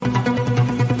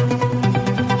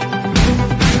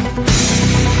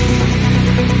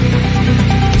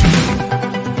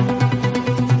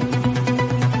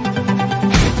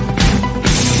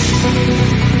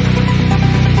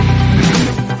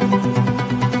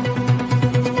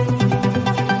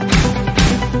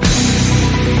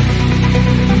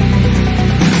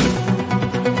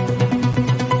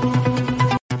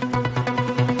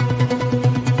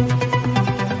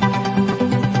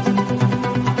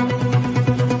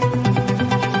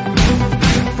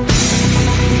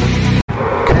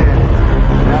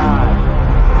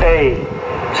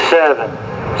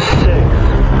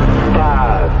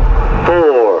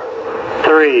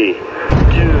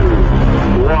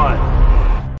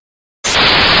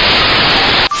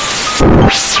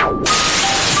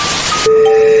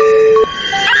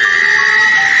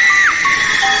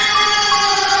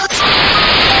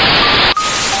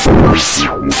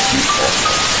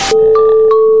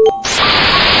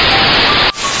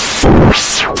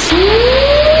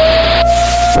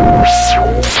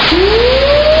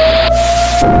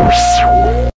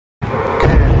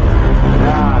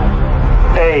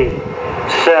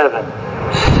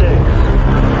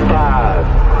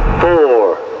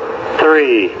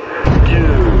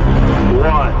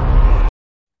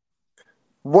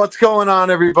What's going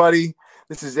on, everybody?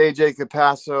 This is AJ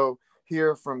Capasso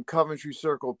here from Coventry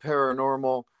Circle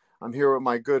Paranormal. I'm here with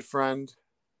my good friend.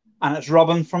 And it's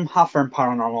Robin from Halfern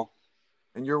Paranormal.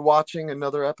 And you're watching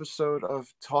another episode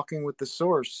of Talking with the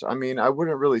Source. I mean, I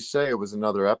wouldn't really say it was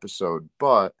another episode,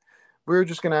 but we're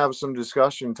just going to have some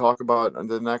discussion, talk about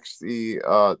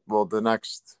the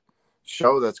next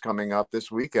show that's coming up this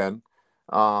weekend.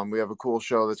 We have a cool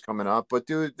show that's coming up. But,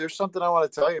 dude, there's something I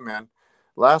want to tell you, man.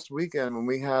 Last weekend when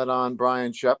we had on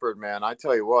Brian Shepard, man, I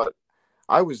tell you what,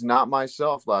 I was not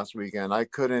myself last weekend. I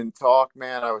couldn't talk,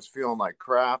 man. I was feeling like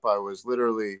crap. I was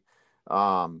literally,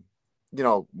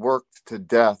 worked to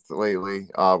death lately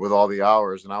with all the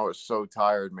hours, and I was so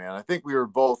tired, man. I think we were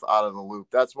both out of the loop.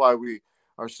 That's why we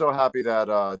are so happy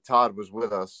that Todd was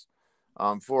with us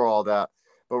for all that.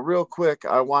 But real quick,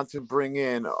 I want to bring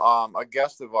in a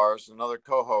guest of ours, another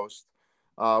co-host.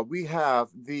 We have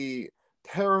the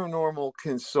paranormal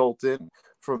consultant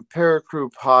from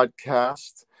Paracrew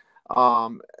Podcast.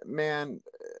 Man,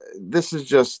 this is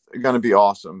just going to be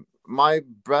awesome. My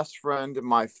best friend,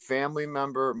 my family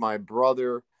member, my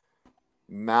brother,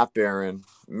 Matt Barron.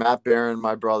 Matt Barron,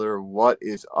 my brother, what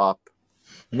is up?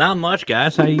 Not much,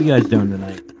 guys. How you guys doing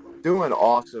tonight? Doing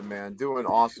awesome, man. Doing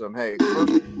awesome. Hey,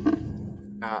 first,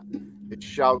 Matt,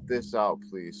 shout this out,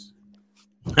 please.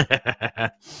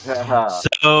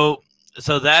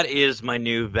 So that is my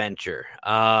new venture.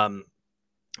 I'm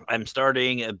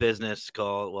starting a business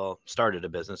called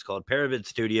Paravid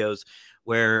Studios,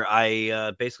 where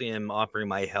I basically am offering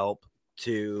my help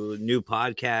to new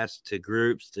podcasts, to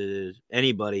groups, to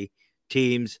anybody,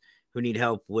 teams who need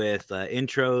help with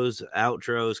intros,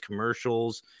 outros,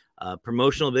 commercials,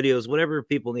 promotional videos, whatever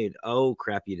people need. Oh,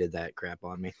 crap, you did that crap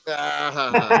on me. I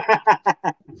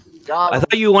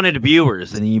thought you wanted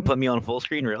viewers, and you put me on full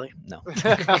screen, really? No.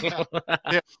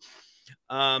 Yeah.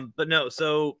 But no,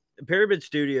 so Paravid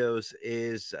Studios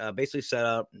is basically set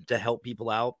up to help people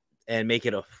out and make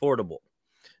it affordable.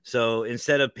 So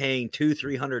instead of paying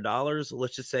 $200-$300,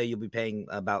 let's just say you'll be paying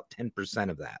about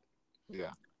 10% of that. Yeah.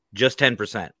 Just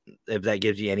 10%, if that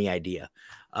gives you any idea.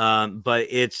 But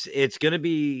it's going to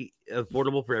be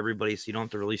affordable for everybody, so you don't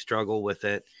have to really struggle with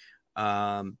it.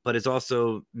 But it's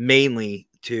also mainly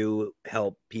to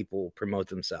help people promote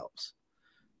themselves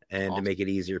and to make it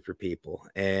easier for people.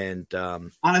 And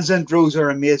his intros are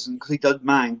amazing because he does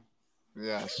mine.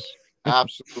 Yes,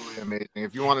 absolutely amazing.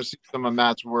 If you want to see some of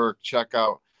Matt's work, check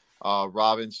out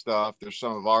Robin's stuff. There's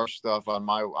some of our stuff on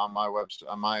my website,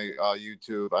 on my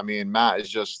YouTube. I mean, Matt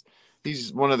is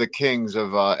he's one of the kings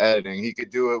of editing. He could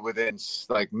do it within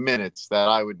like minutes that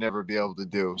I would never be able to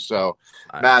do. So,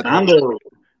 Matt,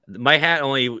 my hat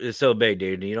only is so big,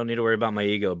 dude. You don't need to worry about my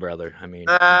ego, brother. I mean,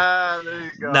 there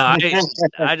you go. No,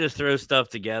 I just throw stuff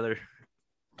together.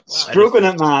 Stroking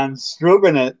it, man.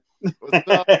 Stroking it. What's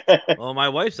up? Well, my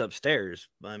wife's upstairs.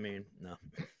 I mean, no.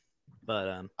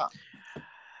 But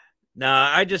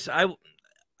I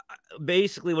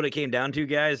basically what it came down to,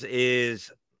 guys,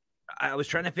 is I was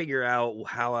trying to figure out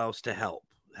how else to help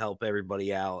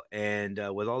everybody out. And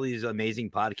with all these amazing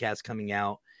podcasts coming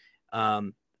out,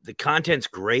 the content's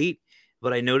great,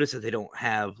 but I noticed that they don't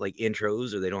have like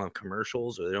intros, or they don't have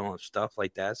commercials, or they don't have stuff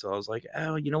like that. So I was like,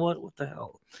 oh, you know what the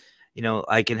hell?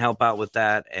 I can help out with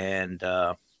that. And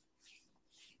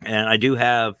I do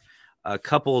have a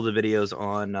couple of the videos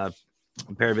on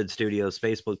Paravid Studios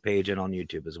Facebook page and on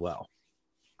YouTube as well.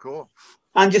 Cool.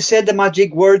 And you said the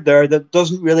magic word there that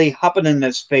doesn't really happen in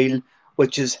this field,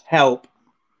 which is help.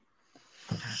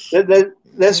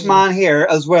 This man here,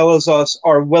 as well as us,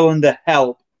 are willing to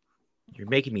help. You're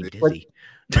making me dizzy.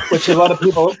 Which a lot of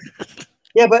people...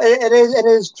 Yeah, but it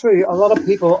is true. A lot of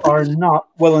people are not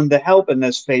willing to help in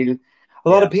this field. A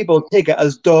lot of people take it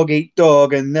as dog eat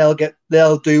dog, and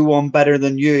they'll do one better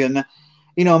than you. And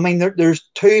there's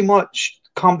too much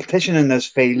competition in this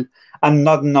field and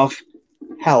not enough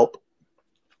help.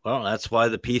 Well, that's why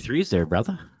the P3's there,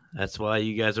 brother. That's why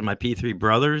you guys are my P3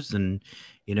 brothers. And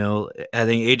I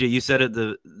think AJ, you said it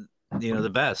the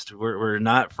best. We're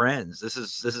not friends. This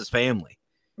is family.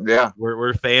 Yeah,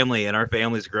 we're family, and our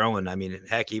family's growing. I mean,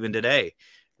 heck, even today,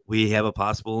 we have a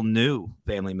possible new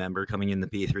family member coming in the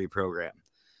P3 program.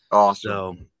 Awesome.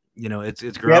 So, it's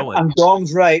Yep, growing. and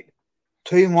Dom's right.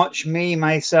 Too much me,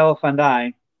 myself, and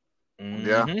I.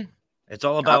 Yeah. Mhm. It's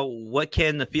all about what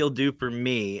can the field do for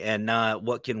me and not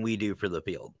what can we do for the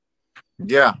field.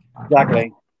 Yeah.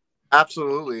 Exactly.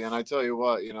 Absolutely. And I tell you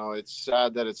what, it's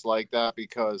sad that it's like that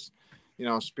because,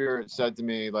 Spirit said to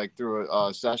me, like through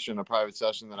a private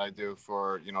session that I do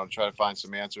for, to try to find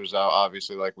some answers out,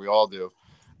 obviously, like we all do.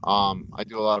 I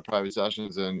do a lot of private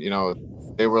sessions and,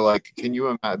 they were like, can you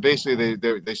imagine? Basically,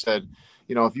 they said,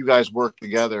 if you guys work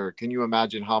together, can you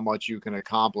imagine how much you can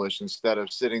accomplish instead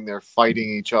of sitting there fighting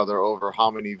each other over how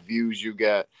many views you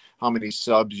get, how many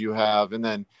subs you have, and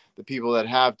then the people that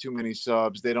have too many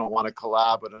subs, they don't want to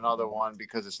collab with another one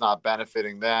because it's not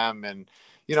benefiting them. And,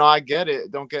 I get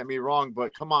it. Don't get me wrong,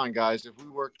 but come on, guys, if we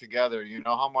work together,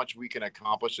 how much we can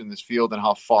accomplish in this field and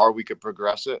how far we could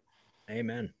progress it.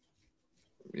 Amen.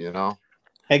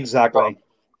 Exactly.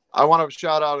 I want to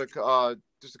shout out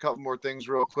just a couple more things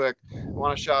real quick. I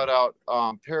want to shout out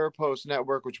Parapost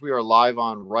Network, which we are live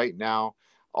on right now.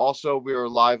 Also, we are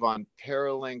live on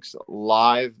Paralinks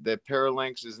Live. The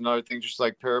Paralinks is another thing, just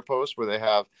like Parapost, where they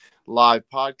have live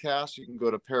podcasts. You can go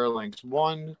to Paralinks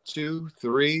 1, 2,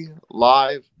 3,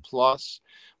 Live Plus.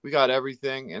 We got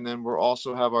everything. And then we'll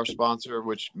also have our sponsor,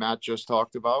 which Matt just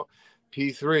talked about,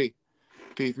 P3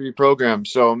 program.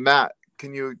 So, Matt,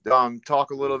 can you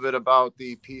talk a little bit about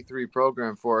the P3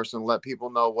 program for us and let people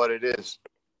know what it is?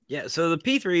 Yeah, so the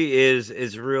P3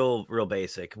 is real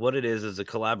basic. What it is a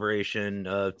collaboration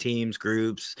of teams,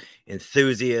 groups,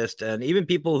 enthusiasts, and even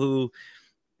people who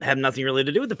have nothing really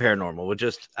to do with the paranormal. We're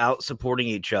just out supporting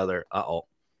each other.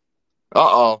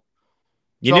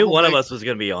 You knew one of us was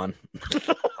going to be on.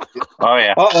 Oh,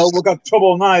 yeah. We got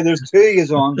trouble now. There's two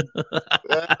is on.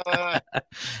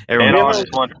 Everyone,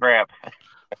 one crap.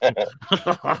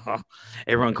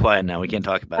 Everyone quiet now. We can't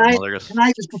talk about it. Can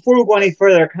I just, before we go any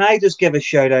further, can I just give a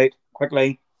shout out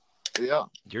quickly? Yeah.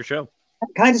 Your show.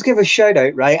 Can I just give a shout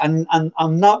out, right? And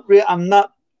I'm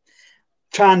not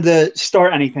trying to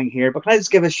start anything here, but can I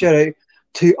just give a shout out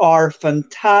to our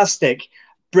fantastic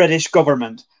British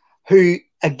government, who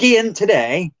again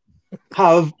today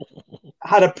have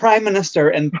had a prime minister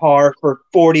in power for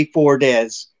 44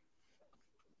 days.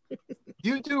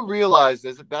 You do realize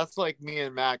that's like me,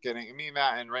 Matt,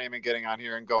 and Raymond getting on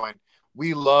here and going,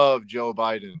 we love Joe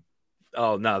Biden.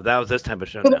 Oh, no, that was this type of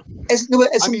show now.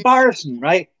 It's embarrassing,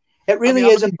 right? It really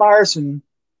is embarrassing.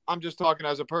 I'm just talking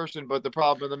as a person, but the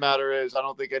problem of the matter is I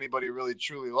don't think anybody really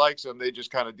truly likes him. They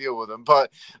just kind of deal with him.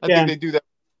 But I think they do that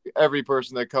with every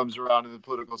person that comes around in the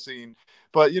political scene.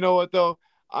 But you know what, though?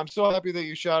 I'm so happy that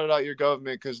you shouted out your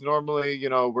government because normally,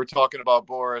 we're talking about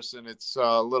Boris and it's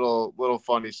a little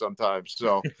funny sometimes.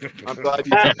 So I'm glad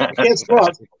you Guess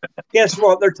what? Guess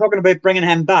what? They're talking about bringing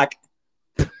him back.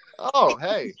 Oh,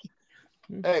 hey,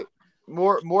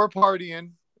 more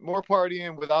partying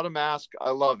without a mask.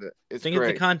 I love it. It's Think great.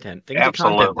 of the content. Think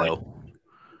Absolutely. of the content, though.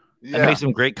 Yeah. That makes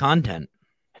some great content.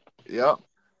 Yep.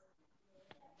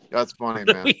 That's funny,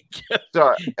 man.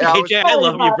 Sorry. AJ, I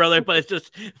love you, brother, but it's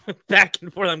just back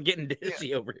and forth. I'm getting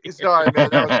dizzy over here. Sorry, man.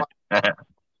 That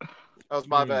was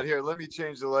my bad. Here, let me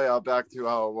change the layout back to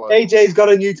how it was. AJ's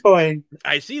got a new toy.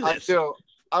 I see this.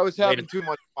 I was having too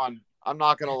much fun. I'm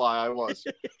not gonna lie, I was.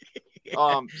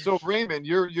 So Raymond,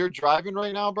 you're driving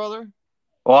right now, brother?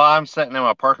 Well, I'm sitting in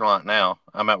my parking lot now.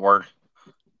 I'm at work.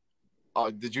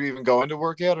 Did you even go into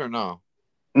work yet or no?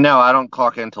 No, I don't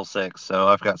clock in until 6, so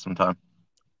I've got some time.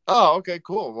 Oh, okay,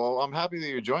 cool. Well, I'm happy that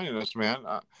you're joining us, man.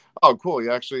 Cool.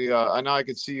 You actually, I know I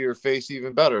could see your face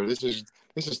even better. This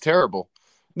is terrible.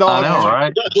 No, I know,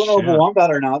 right? I don't know if we want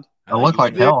that or not. I look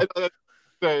like hell.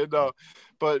 No,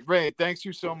 but Ray, thanks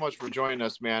you so much for joining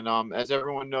us, man. As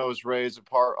everyone knows, Ray is a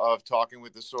part of Talking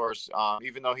with the Source.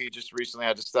 Even though he just recently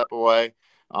had to step away,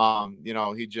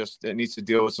 he just needs to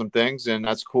deal with some things, and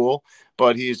that's cool.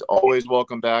 But he's always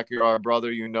welcome back. You're our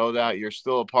brother. You know that. You're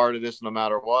still a part of this no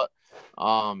matter what.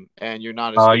 And you're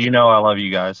not. I love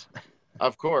you guys.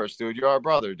 Of course, dude. You're our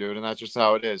brother, dude, and that's just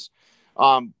how it is.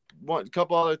 One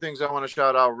couple other things I want to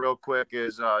shout out real quick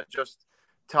is just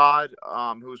Todd,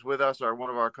 who's with us, one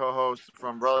of our co-hosts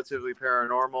from Relatively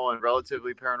Paranormal and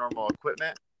Relatively Paranormal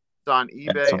Equipment. It's on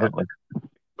eBay and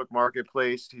Facebook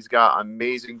Marketplace. He's got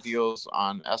amazing deals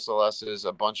on SLSs,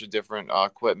 a bunch of different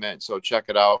equipment, so check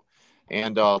it out.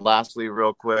 And lastly,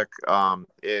 real quick,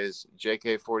 is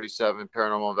JK47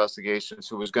 Paranormal Investigations,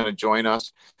 who was going to join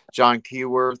us. John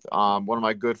Keyworth, one of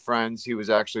my good friends. He was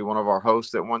actually one of our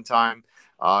hosts at one time.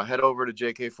 Head over to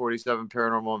JK47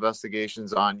 Paranormal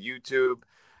Investigations on YouTube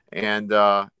and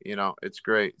it's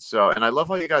great. So, and I love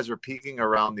how you guys are peeking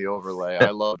around the overlay.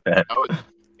 I love that. That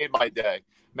made my day.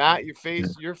 Matt, your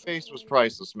face was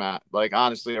priceless, Matt. Like,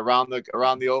 honestly, around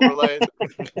the overlay.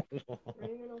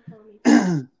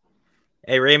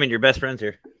 Hey, Raymond, your best friend's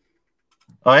here.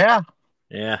 Oh yeah,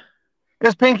 Yeah,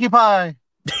 it's Pinkie Pie.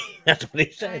 that's what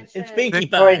he said. It's Pinkie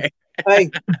Pie. Hey,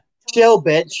 chill,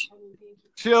 bitch.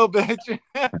 Chill, bitch.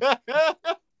 I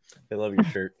love your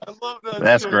shirt. I love that.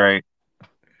 That's shirt. great.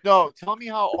 No, tell me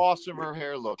how awesome her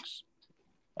hair looks.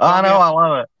 I know, I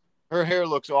love it. Her hair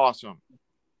looks awesome.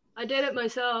 I did it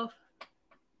myself.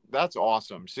 That's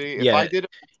awesome. See, if I did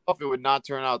it myself, it would not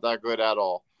turn out that good at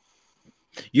all.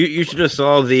 You should have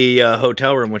saw the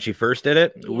hotel room when she first did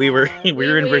it. We were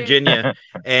in Virginia,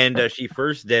 and she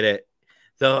first did it.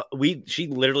 She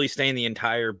literally stained the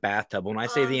entire bathtub. When I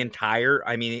say the entire,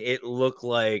 I mean it looked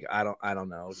like I don't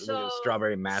know. It was a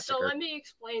strawberry massacre. So let me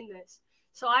explain this.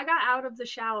 So I got out of the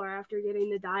shower after getting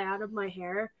the dye out of my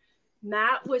hair.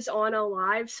 Matt was on a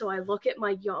live, so I look at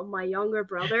my younger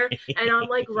brother, and I'm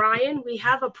like, Ryan, we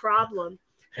have a problem.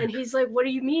 And he's like, what do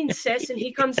you mean, sis? And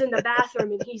he comes in the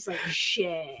bathroom, and he's like,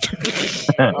 shit.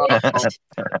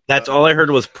 That's all I heard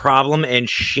was problem and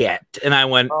shit. And I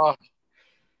went,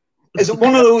 is it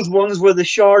one of those ones where the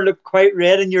shower looked quite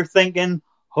red, and you're thinking,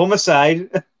 homicide?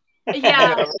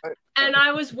 Yeah. And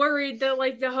I was worried that,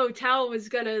 like, the hotel was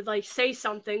going to, like, say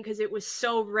something because it was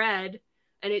so red.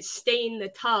 And it stained the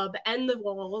tub and the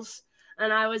walls.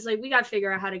 And I was like, we got to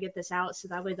figure out how to get this out so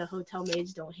that way the hotel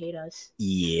maids don't hate us.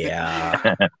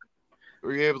 Yeah.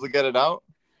 Were you able to get it out?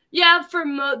 Yeah, for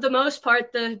the most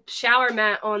part, the shower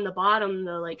mat on the bottom,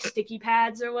 the like sticky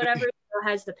pads or whatever,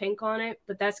 has the pink on it.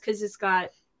 But that's because it's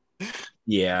got...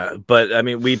 Yeah, but I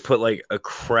mean, we put like a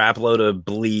crap load of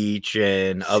bleach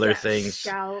and other things.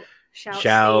 Shout,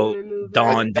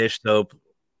 Dawn dish soap.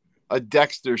 A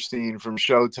Dexter scene from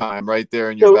Showtime right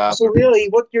there in your bathroom. So really,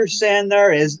 what you're saying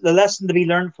there is the lesson to be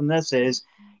learned from this is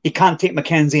you can't take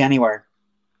Mackenzie anywhere.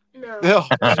 No.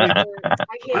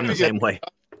 I'm the same way.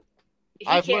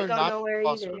 I've learned not nowhere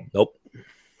either. Nope.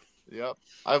 Yep.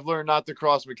 I've learned not to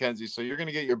cross Mackenzie, so you're going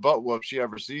to get your butt whooped if she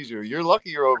ever sees you. You're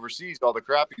lucky you're overseas, all the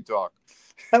crap you talk.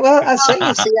 Well,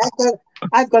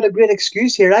 I've got a great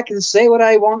excuse here. I can say what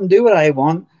I want and do what I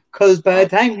want, because by the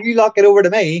time you lock it over to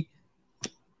me...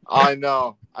 I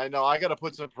know. I got to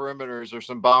put some perimeters or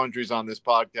some boundaries on this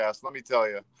podcast. Let me tell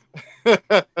you.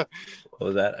 What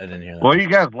was that? I didn't hear that. Well, you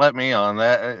guys let me on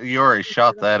that. You already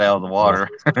shot that out of the water.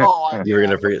 You were going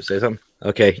to forget to say something?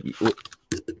 Okay.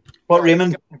 What,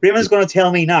 Raymond? Raymond's going to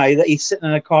tell me now that he's sitting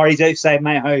in a car. He's outside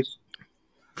my house.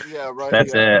 Yeah, right.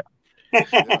 That's it.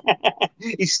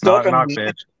 He's stuck on me.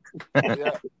 Bitch.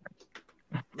 Yeah.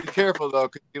 Be careful, though,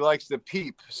 because he likes to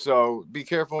peep. So be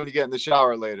careful when you get in the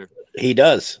shower later. He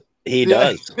does. He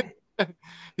does.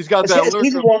 He's got that. Is he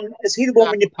the one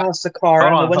when you pass the car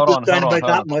and the window's down about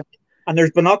that much and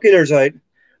there's binoculars out?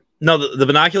 No, the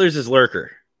binoculars is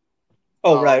Lurker.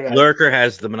 Oh, right. Lurker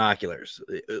has the binoculars.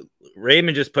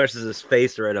 Raymond just pushes his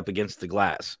face right up against the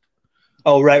glass.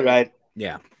 Oh, right.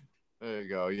 Yeah. There you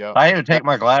go. Yeah. I even take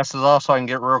my glasses off so I can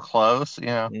get real close.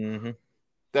 Mm-hmm.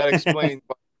 That explains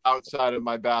why outside of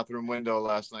my bathroom window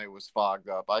last night was fogged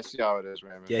up. I see how it is,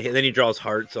 Raymond. Yeah. Then he draws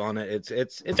hearts on it.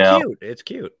 It's cute. It's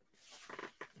cute.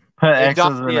 Put X's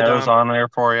and O's on there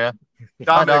for you.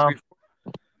 Dominic,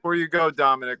 before you go,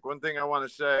 Dominic, one thing I want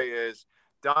to say is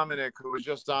Dominic, who was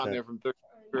just on there from 13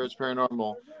 Spirits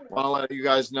Paranormal, want to let you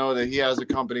guys know that he has a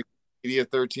company, Media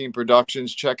 13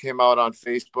 Productions. Check him out on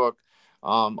Facebook.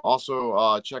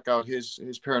 Also, check out his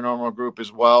paranormal group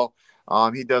as well.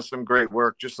 He does some great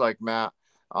work, just like Matt.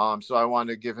 So I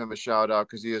wanted to give him a shout out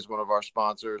because he is one of our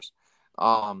sponsors.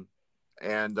 And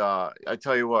I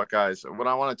tell you what, guys, what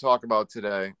I want to talk about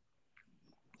today.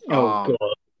 God.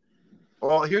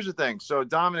 Well, here's the thing. So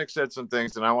Dominic said some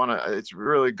things, and it's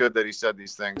really good that he said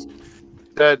these things.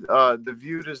 Said the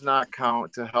view does not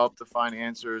count. To help to find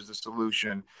answers, the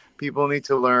solution. People need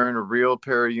to learn real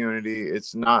para-unity.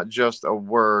 It's not just a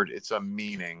word; it's a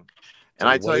meaning. And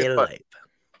I tell you what,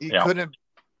 he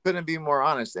couldn't be more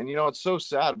honest. And it's so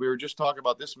sad. We were just talking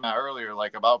about this, Matt, earlier,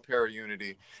 like about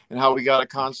para-unity and how we got to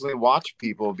constantly watch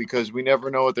people because we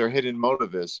never know what their hidden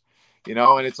motive is.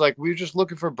 And it's like we're just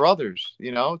looking for brothers,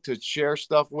 to share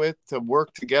stuff with, to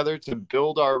work together, to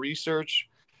build our research.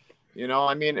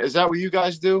 I mean, is that what you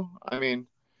guys do? I mean,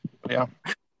 yeah.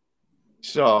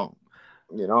 So,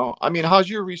 I mean, how's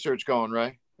your research going,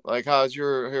 Ray? Like, how's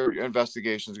your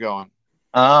investigations going?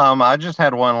 I just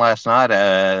had one last night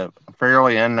at a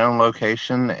fairly unknown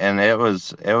location, and it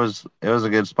was a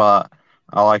good spot.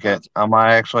 I like it. I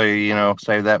might actually,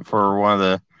 save that for one of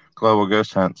the global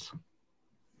ghost hunts.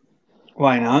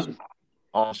 Why not?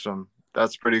 Awesome.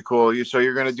 That's pretty cool. So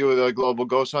you're going to do the global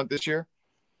ghost hunt this year?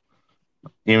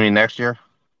 You mean next year?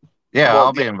 Yeah, Well,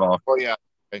 I'll be involved. Oh yeah.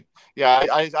 Okay. Yeah,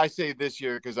 I say this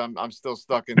year because I'm still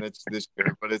stuck in this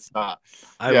year, but it's not.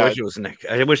 I wish it was next.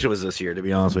 I wish it was this year. To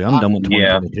be honest with you, I'm done with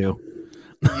Yeah.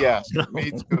 2022. Yes,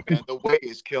 me too, man. The weight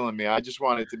is killing me. I just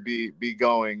want it to be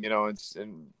going,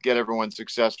 and get everyone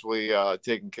successfully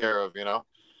taken care of,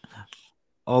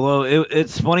 Although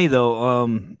it's funny though,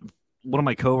 one of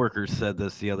my coworkers said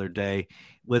this the other day.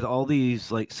 With all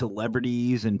these like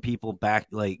celebrities and people back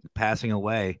like passing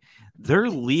away, they're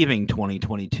leaving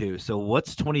 2022. So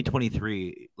what's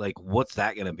 2023 like? What's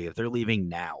that going to be if they're leaving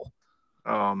now?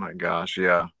 Oh my gosh,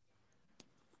 yeah,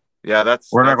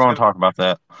 We're not going to talk about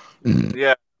that.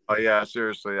 Yeah, oh yeah,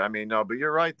 seriously. I mean, no, but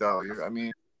you're right though.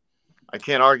 I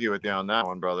can't argue with you on that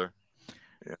one, brother.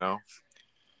 Well,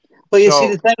 you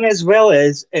see, the thing as well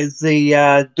is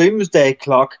the doomsday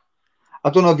clock.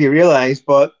 I don't know if you realize,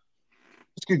 but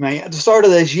excuse me, at the start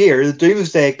of this year, the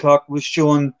doomsday clock was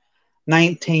showing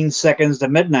 19 seconds to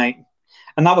midnight,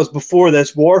 and that was before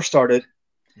this war started.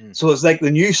 So it's like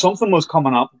they knew something was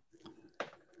coming up.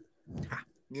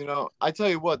 I tell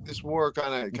you what, this war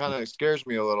kind of scares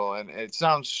me a little, and it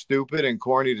sounds stupid and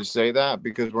corny to say that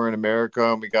because we're in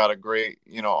America and we got a great,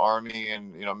 army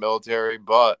and military,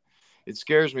 but it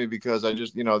scares me because I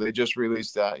just, they just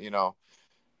released that,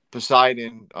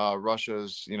 Poseidon,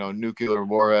 Russia's, nuclear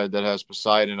warhead that has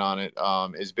Poseidon on it,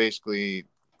 is basically,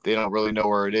 they don't really know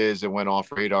where it is. It went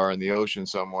off radar in the ocean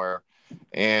somewhere.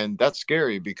 And that's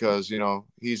scary because,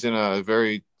 he's in a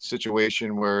very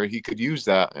situation where he could use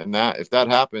that. And that, if that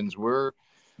happens, the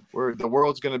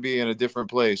world's going to be in a different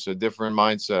place, a different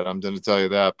mindset. I'm going to tell you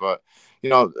that. But,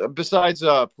 besides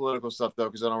political stuff, though,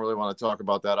 because I don't really want to talk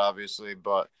about that, obviously,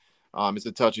 but it's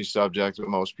a touchy subject with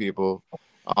most people.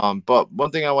 But one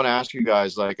thing I want to ask you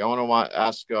guys, I want to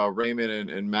ask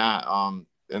Raymond and Matt, and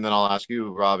then I'll ask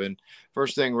you, Robin.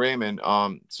 First thing, Raymond.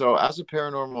 So as a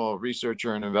paranormal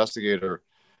researcher and investigator,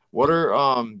 what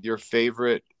are your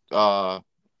favorite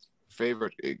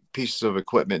pieces of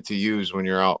equipment to use when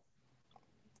you're out?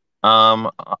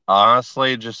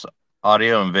 Honestly, just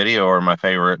audio and video are my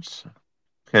favorites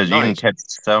because you can catch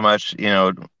so much,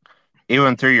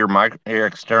 even through your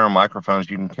external microphones,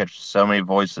 you can catch so many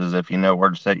voices if you know where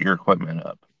to set your equipment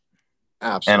up.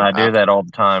 Absolutely. And I do that all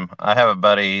the time. I have a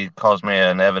buddy who calls me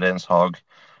an evidence hog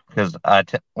because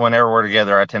whenever we're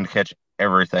together, I tend to catch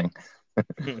everything.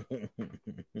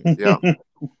 Yeah.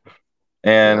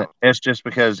 And it's just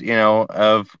because,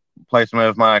 of placement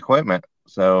of my equipment.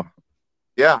 So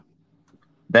yeah,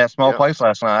 that small place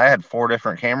last night, I had 4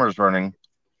 different cameras running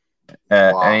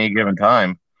at any given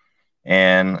time.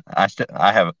 And I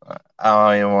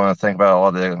don't even want to think about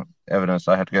all the evidence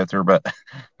I have to go through, but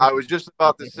I was just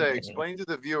about to say, explain to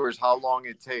the viewers how long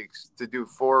it takes to do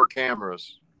 4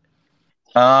 cameras.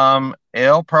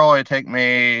 It'll probably take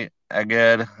me a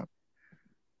good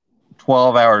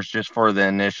 12 hours just for the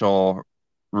initial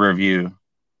review.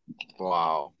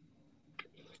 Wow.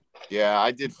 Yeah,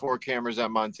 I did 4 cameras at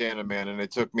Montana, man, and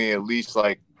it took me at least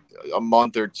like a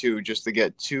month or 2 just to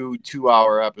get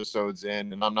 2-hour episodes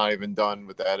in, and I'm not even done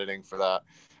with the editing for that.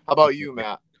 How about you,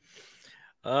 Matt?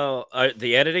 Oh,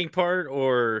 the editing part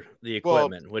or the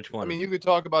equipment? Which one? I mean, you could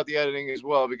talk about the editing as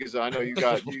well because I know you do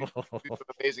some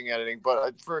amazing editing,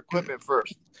 but for equipment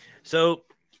first. So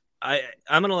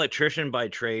I'm an electrician by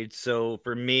trade. So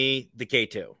for me, the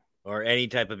K2 or any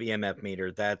type of EMF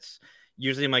meter, that's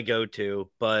usually my go-to.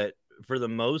 But for the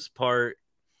most part,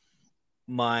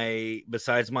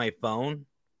 besides my phone,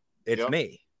 it's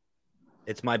me.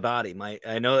 It's my body.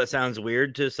 I know that sounds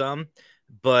weird to some,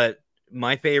 but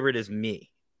my favorite is me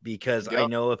because I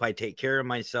know if I take care of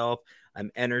myself,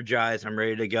 I'm energized, I'm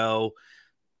ready to go,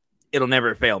 it'll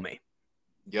never fail me.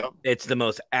 Yep. It's the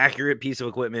most accurate piece of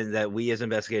equipment that we as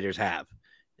investigators have.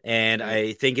 And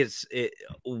I think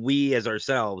we as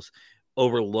ourselves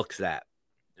overlooks that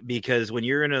because when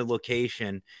you're in a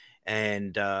location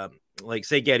and like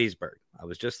say Gettysburg, I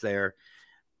was just there,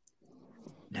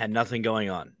 had nothing going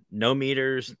on, no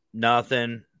meters,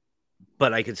 nothing,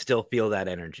 but I could still feel that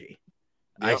energy.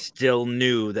 Yep. I still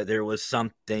knew that there was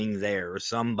something there or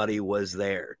somebody was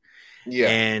there. Yeah.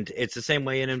 And it's the same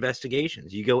way in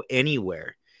investigations. You go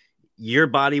anywhere, your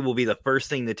body will be the first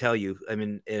thing to tell you. I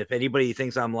mean, if anybody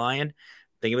thinks I'm lying,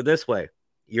 think of it this way.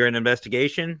 You're in an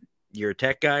investigation, you're a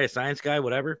tech guy, a science guy,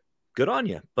 whatever, good on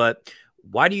you. But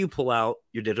why do you pull out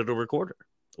your digital recorder?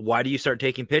 Why do you start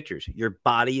taking pictures? Your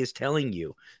body is telling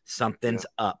you something's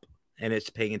up, and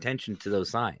it's paying attention to those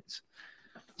signs.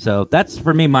 So that's,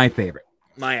 for me, my favorite.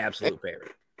 My absolute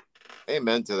favorite.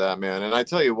 Amen to that, man. And I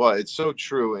tell you what, it's so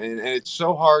true. And it's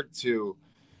so hard to,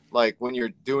 like, when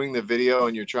you're doing the video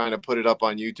and you're trying to put it up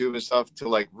on YouTube and stuff, to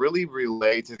like really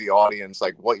relay to the audience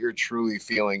like what you're truly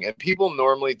feeling. And people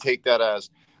normally take that as,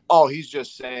 oh, he's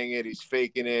just saying it, he's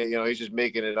faking it, you know, he's just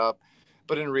making it up.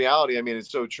 But in reality, I mean,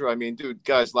 it's so true. I mean, dude,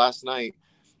 guys, last night,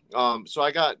 so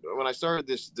when I started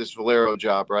this Valero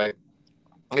job, right,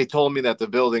 they told me that the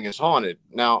building is haunted.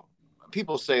 Now,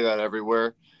 people say that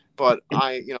everywhere, but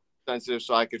I, you know, sensitive,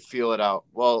 so I could feel it out.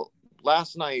 Well,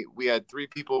 last night we had 3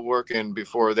 people working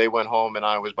before they went home, and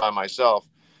I was by myself.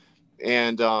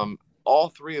 And all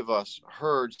 3 of us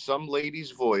heard some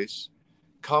lady's voice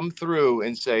come through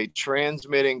and say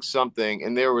transmitting something,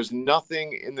 and there was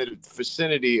nothing in the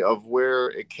vicinity of where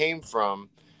it came from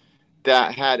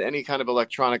that had any kind of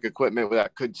electronic equipment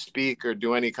that could speak or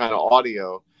do any kind of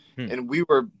audio. And we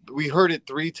heard it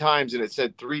 3 times, and it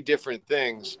said 3 different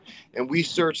things, and we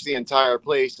searched the entire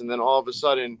place. And then all of a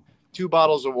sudden 2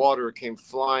 bottles of water came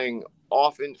flying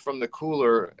off from the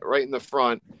cooler right in the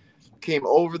front, came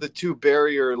over the 2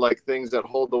 barrier like things that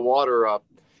hold the water up,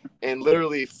 and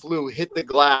literally flew, hit the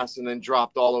glass, and then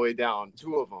dropped all the way down,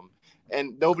 2 of them.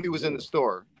 And nobody was in the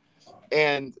store.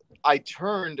 And I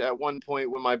turned at one point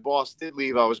when my boss did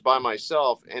leave. I was by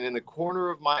myself, and in the corner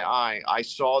of my eye, I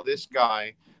saw this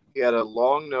guy. He had a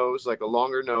long nose, like a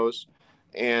longer nose,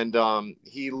 and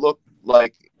he looked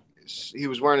like he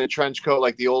was wearing a trench coat,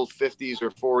 like the old 50s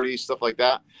or 40s, stuff like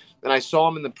that. And I saw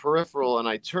him in the peripheral, and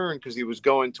I turned because he was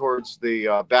going towards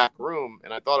the back room,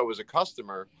 and I thought it was a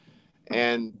customer,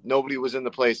 and nobody was in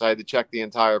the place. I had to check the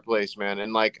entire place, man.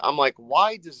 And like, I'm like,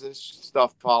 why does this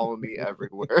stuff follow me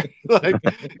everywhere? Like,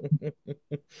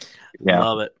 yeah,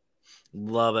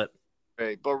 love it.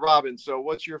 But Robin, so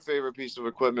what's your favorite piece of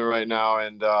equipment right now?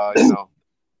 And you know,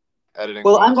 editing.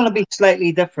 Well, I'm going to be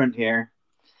slightly different here.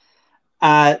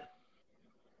 One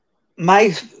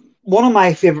of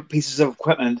my favorite pieces of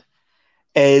equipment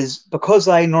is, because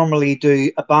I normally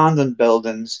do abandoned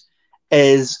buildings,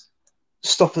 is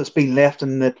stuff that's been left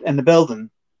in the building.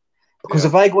 Because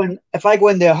if I go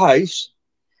into a house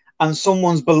and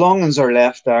someone's belongings are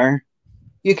left there,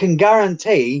 you can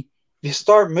guarantee if you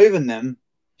start moving them,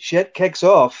 shit kicks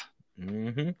off.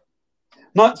 Mm-hmm.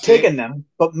 Not taking them,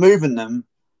 but moving them.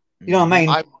 You know what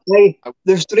I mean?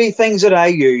 There's 3 things that I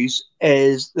use.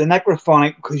 Is the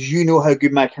Necrophonic, because you know how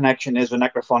good my connection is with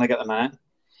Necrophonic at the minute.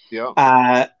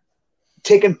 Yeah.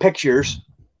 Taking pictures.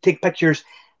 Take pictures.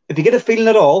 If you get a feeling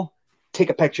at all,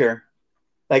 take a picture.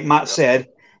 Like Matt said,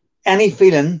 any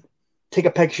feeling, take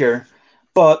a picture.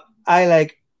 But I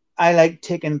like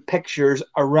taking pictures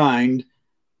around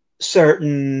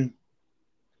certain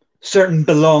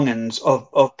belongings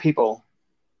of people.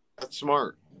 That's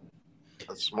smart.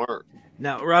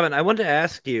 Now, Robin, I want to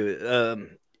ask you,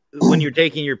 when you're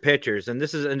taking your pictures, and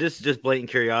this is just blatant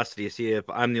curiosity to see if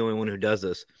I'm the only one who does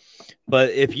this,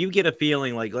 but if you get a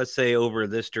feeling like, let's say, over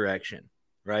this direction,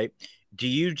 right? Do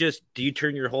you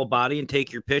turn your whole body and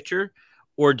take your picture,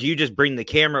 or do you just bring the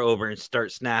camera over and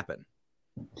start snapping?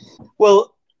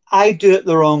 Well, I do it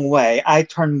the wrong way. I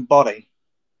turn body.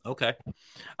 Okay.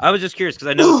 I was just curious because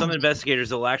I know some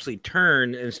investigators will actually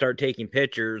turn and start taking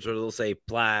pictures, or they'll say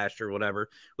flash or whatever,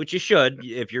 which you should.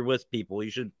 If you're with people,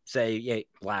 you should say, yeah,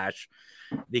 flash,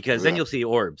 because then you'll see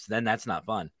orbs. Then that's not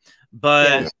fun.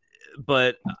 But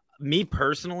me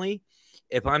personally,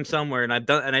 if I'm somewhere and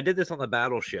I did this on the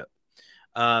battleship,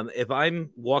 if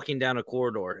I'm walking down a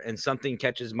corridor and something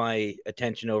catches my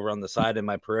attention over on the side of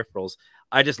my peripherals,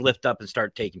 I just lift up and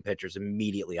start taking pictures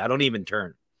immediately. I don't even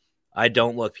turn. I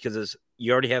don't look, because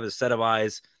you already have a set of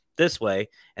eyes this way,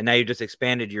 and now you just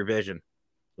expanded your vision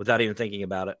without even thinking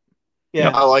about it.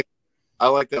 Yeah, I like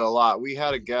that a lot. We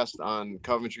had a guest on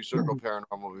Coventry Circle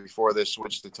Paranormal before this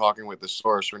switched to Talking with the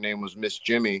Source. Her name was Miss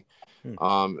Jimmy, an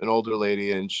older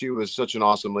lady, and she was such an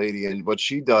awesome lady. And what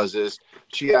she does is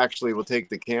she actually will take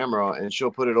the camera and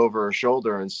she'll put it over her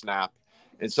shoulder and snap.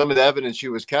 And some of the evidence she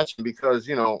was catching, because,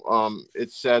 you know,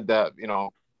 it's said that, you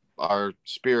know, our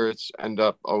spirits end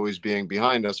up always being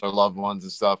behind us, our loved ones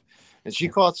and stuff. And she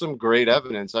caught some great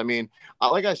evidence. I mean,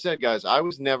 like I said, guys, I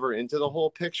was never into the whole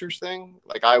pictures thing.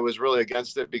 Like, I was really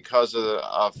against it because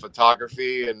of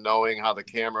photography and knowing how the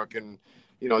camera can,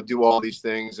 you know, do all these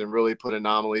things and really put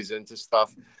anomalies into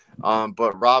stuff.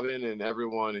 But Robin and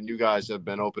everyone and you guys have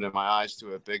been opening my eyes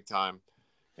to it big time.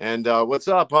 And what's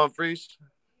up, Humphreys?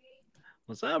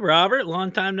 What's up, Robert?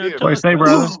 Long time no talk. What do you say,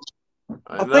 brother?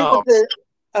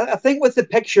 I think with the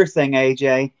picture thing,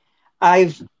 AJ,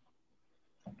 I've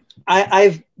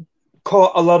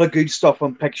caught a lot of good stuff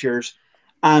on pictures,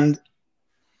 and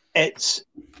it's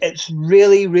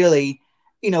really, really,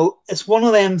 you know, it's one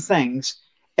of them things.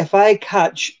 If I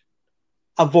catch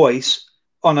a voice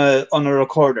on a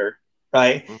recorder,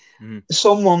 right? Mm-hmm.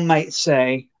 Someone might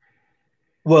say,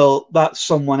 "Well, that's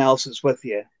someone else is with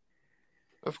you."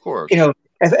 Of course. You know,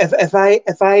 if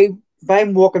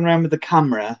I'm walking around with the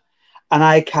camera and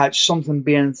I catch something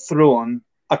being thrown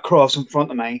across in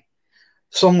front of me,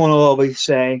 someone will always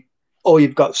say, "Oh,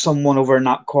 you've got someone over in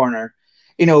that corner."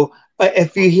 You know,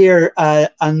 if you hear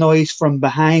a noise from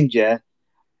behind you,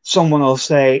 someone will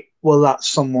say, "Well, that's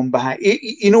someone behind."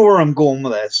 You know where I'm going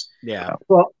with this. Yeah.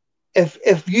 Well,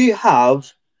 if you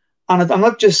have, and I'm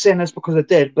not just saying this because I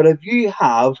did, but if you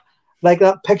have, like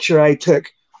that picture I took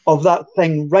of that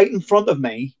thing right in front of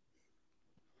me,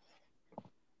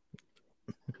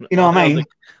 you know what I mean?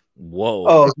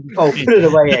 Whoa. Oh, put it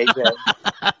away,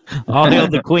 AJ. All hail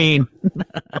the queen.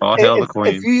 All hail the If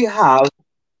queen. you have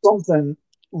something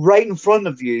right in front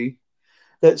of you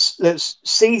that's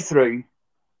see through,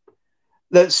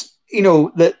 that's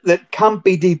that can't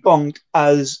be debunked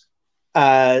as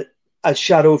a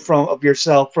shadow from of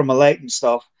yourself from a light and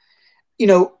stuff. You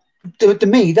know, to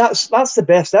me, that's the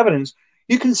best evidence.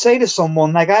 You can say to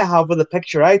someone like I have with the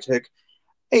picture I took.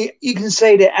 You can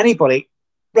say to anybody,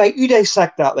 right? You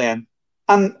dissect that then,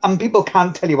 and people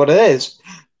can't tell you what it is.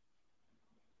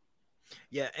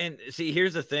 Yeah, and see,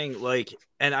 here's the thing, like,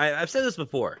 and I've said this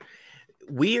before,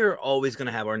 we are always going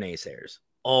to have our naysayers,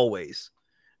 always.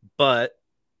 But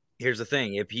here's the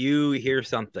thing: if you hear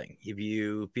something, if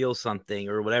you feel something,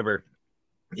 or whatever,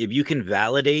 if you can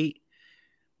validate,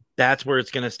 that's where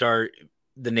it's going to start.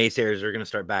 The naysayers are going to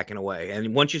start backing away,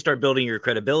 and once you start building your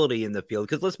credibility in the field,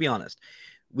 because let's be honest,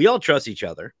 we all trust each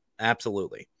other,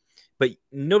 absolutely. But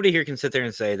nobody here can sit there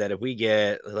and say that if we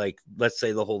get, like, let's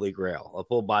say the Holy Grail, a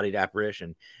full-bodied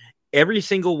apparition, every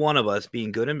single one of us,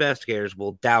 being good investigators,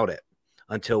 will doubt it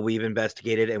until we've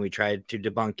investigated and we tried to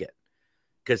debunk it,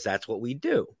 because that's what we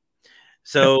do.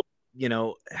 So, you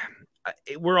know,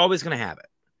 we're always going to have it.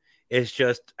 It's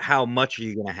just how much are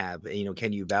you going to have? You know,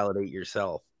 can you validate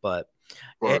yourself? But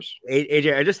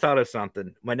AJ, I just thought of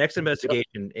something. My next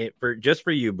investigation,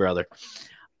 for you, brother,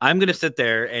 I'm going to sit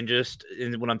there and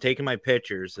when I'm taking my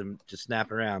pictures and just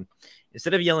snap around,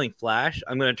 instead of yelling flash,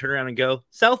 I'm going to turn around and go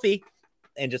selfie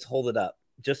and just hold it up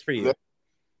just for you.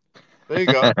 There you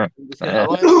go.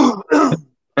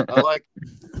 I like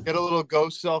get a little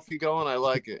ghost selfie going. I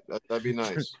like it. That'd be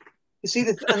nice. You see,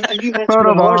 and you mentioned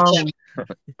another thing.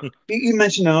 You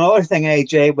mentioned another thing,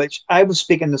 AJ, which I was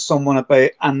speaking to someone about,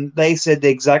 and they said the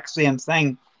exact same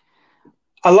thing.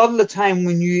 A lot of the time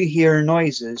when you hear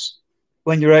noises,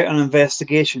 when you're out on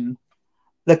investigation,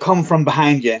 they come from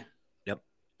behind you. Yep.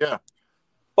 Yeah.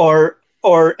 Or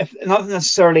if not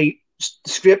necessarily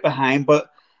straight behind,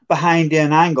 but behind you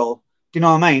an angle. Do you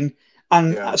know what I mean?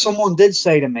 And someone did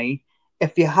say to me,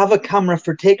 if you have a camera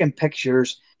for taking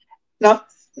pictures, not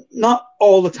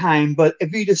all the time, but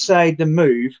if you decide to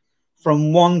move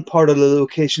from one part of the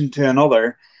location to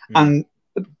another, and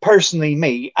personally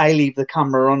me, I leave the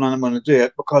camera on and I'm going to do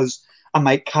it because I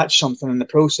might catch something in the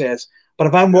process. But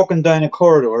if I'm walking down a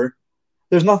corridor,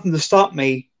 there's nothing to stop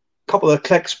me, a couple of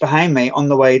clicks behind me on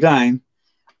the way down,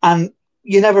 and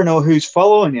you never know who's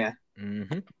following you.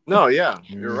 Mm-hmm. No, yeah,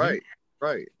 you're right.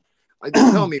 Right.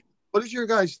 Tell me, what is your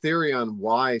guys' theory on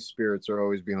why spirits are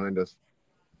always behind us?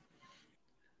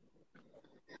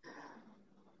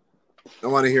 I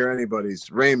want to hear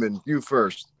anybody's. Raymond, you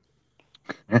first.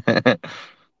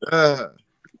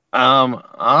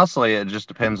 Honestly, it just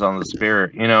depends on the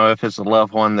spirit. You know, if it's a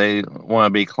loved one, they want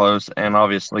to be close, and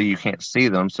obviously you can't see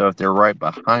them. So if they're right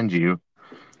behind you,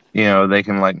 you know, they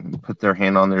can like put their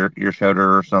hand on your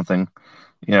shoulder or something.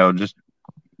 You know, just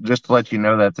to let you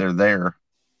know that they're there.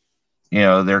 You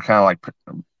know, they're kind of like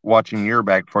watching your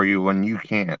back for you when you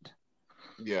can't.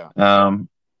 Yeah.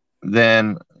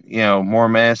 Then, you know, more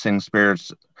menacing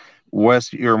spirits,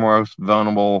 what's your most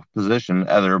vulnerable position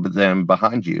other than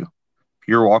behind you? If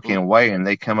you're walking away and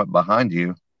they come up behind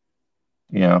you,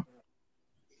 you know.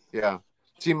 Yeah.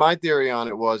 See, my theory on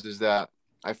it is that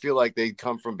I feel like they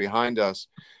come from behind us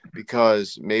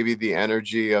because maybe the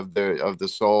energy of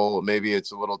the soul, maybe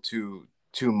it's a little too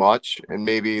much, and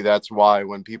maybe that's why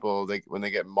when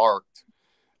they get marked,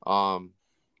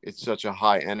 it's such a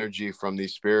high energy from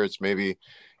these spirits. Maybe,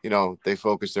 you know, they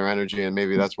focus their energy, and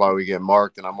maybe that's why we get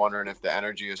marked. And I'm wondering if the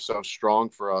energy is so strong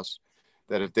for us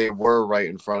that if they were right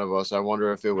in front of us, I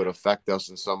wonder if it would affect us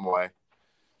in some way.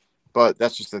 But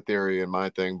that's just a theory and my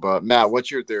thing. But Matt,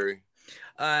 what's your theory?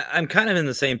 I'm kind of in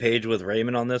the same page with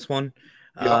Raymond on this one.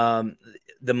 Yep.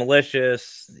 The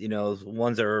malicious, you know,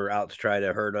 ones that are out to try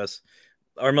to hurt us,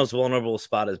 our most vulnerable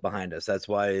spot is behind us. That's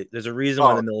why there's a reason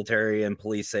why the military and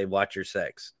police say watch your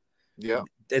six. Yeah,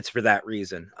 it's for that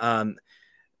reason.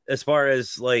 as far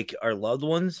as like our loved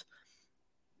ones,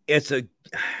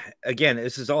 again,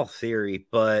 this is all theory,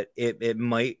 but it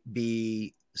might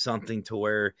be something to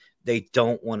where they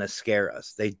don't want to scare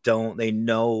us. They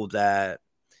know that,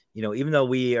 even though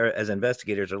we are as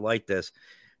investigators are like this,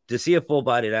 to see a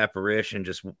full-bodied apparition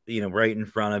just, right in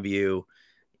front of you,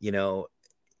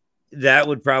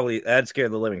 that'd scare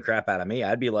the living crap out of me.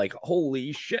 I'd be like,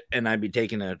 holy shit. And I'd be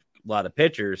taking a lot of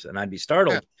pictures and I'd be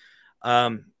startled.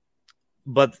 Yeah.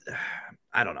 But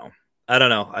I don't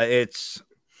know. It's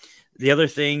the other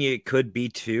thing it could be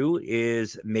too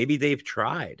is maybe they've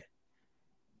tried.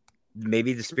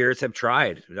 Maybe the spirits have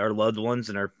tried. Our loved ones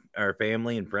and our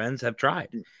family and friends have tried.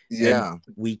 Yeah. And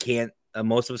we can't,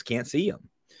 most of us can't see them.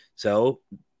 So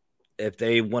if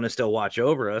they want to still watch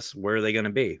over us, where are they going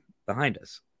to be? Behind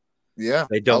us. Yeah.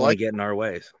 They don't want to get in our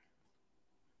ways.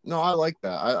 No, I like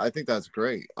that. I think that's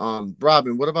great.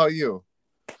 Robin, what about you?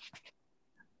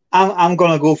 I'm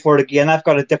going to go for it again. I've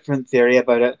got a different theory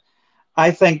about it.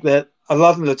 I think that a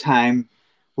lot of the time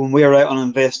when we're out on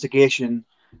investigation,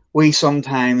 we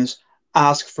sometimes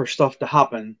ask for stuff to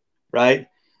happen, right?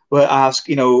 We'll ask,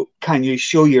 can you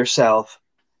show yourself?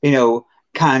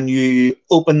 Can you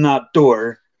open that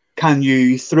door? Can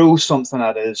you throw something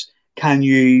at us? Can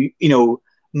you,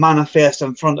 manifest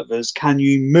in front of us? Can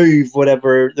you move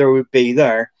whatever there would be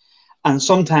there? And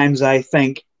sometimes I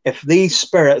think if these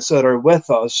spirits that are with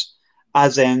us,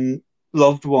 as in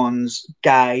loved ones,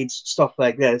 guides, stuff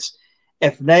like this,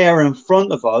 if they are in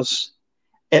front of us,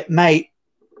 it might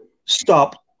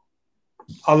stop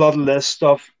a lot of this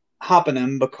stuff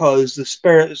happening, because the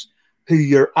spirits who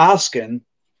you're asking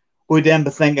would then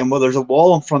be thinking, well, there's a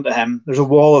wall in front of him. There's a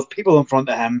wall of people in front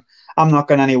of him. I'm not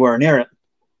going anywhere near it.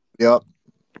 Yep.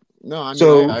 No, I mean,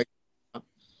 so,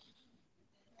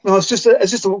 no, it's just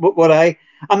what I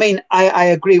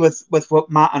agree with what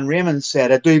Matt and Raymond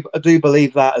said. I do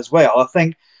believe that as well. I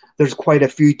think there's quite a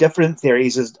few different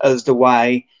theories as to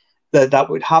why that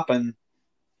would happen.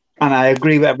 And I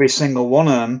agree with every single one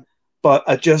of them. But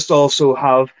I just also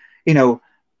have,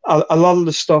 a lot of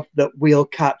the stuff that we'll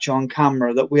catch on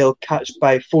camera, that we'll catch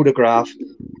by photograph,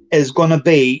 is going to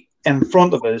be in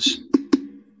front of us.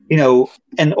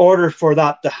 In order for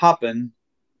that to happen,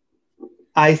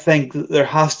 I think that there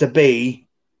has to be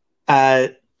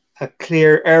a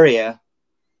clear area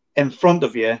in front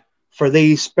of you for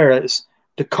these spirits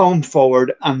to come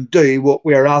forward and do what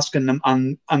we're asking them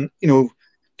and to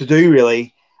do,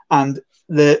 really. And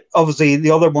obviously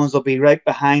the other ones will be right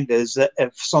behind us, that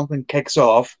if something kicks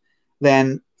off,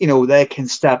 then they can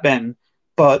step in.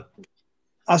 But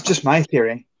that's just my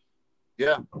theory.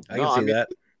 Yeah, I can see that.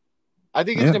 I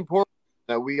think it's important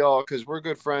that we all, because we're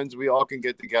good friends, we all can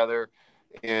get together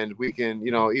and we can,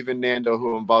 even Nando,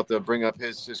 who I'm about to bring up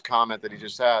his comment that he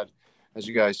just had, as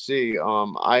you guys see,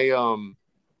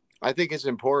 I think it's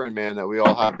important, man, that we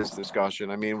all have this discussion.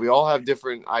 I mean, we all have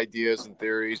different ideas and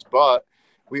theories, but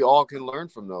we all can learn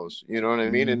from those. You know what I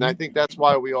mean? And I think that's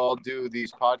why we all do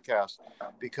these podcasts,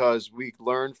 because we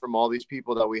learn from all these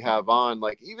people that we have on.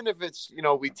 Like, even if it's,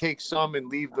 we take some and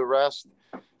leave the rest,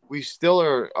 we still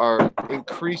are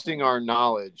increasing our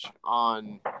knowledge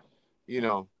on,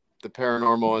 the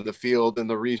paranormal and the field and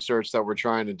the research that we're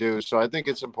trying to do. So I think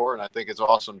it's important. I think it's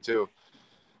awesome too.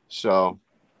 So,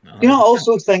 I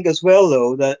also think as well,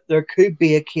 though, that there could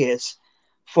be a case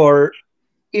for,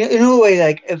 in a way,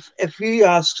 like if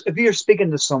you're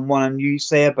speaking to someone and you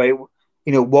say about,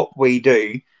 what we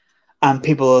do, and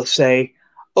people will say,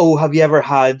 oh, have you ever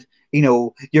had,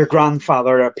 your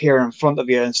grandfather appear in front of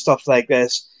you and stuff like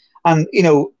this? And,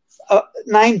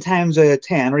 9 times out of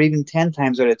 10, or even 10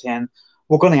 times out of 10,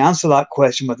 we're going to answer that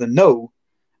question with a no.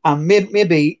 And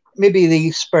maybe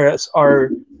these spirits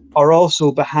are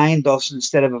also behind us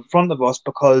instead of in front of us,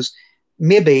 because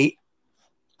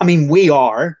we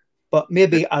are, but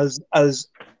maybe as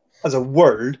a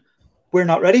world, we're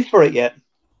not ready for it yet.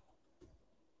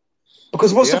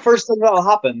 Because what's the first thing that'll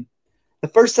happen? The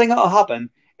first thing that'll happen,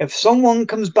 if someone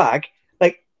comes back,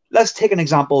 like, let's take an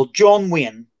example, John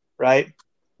Wayne, right?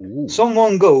 Ooh.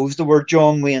 Someone goes to where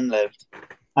John Wayne lived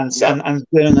and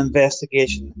doing an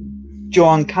investigation.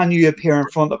 John, can you appear in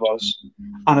front of us?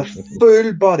 And a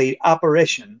full-bodied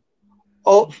apparition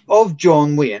of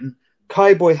John Wayne,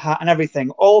 cowboy hat and everything,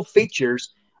 all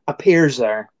features, appears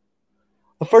there.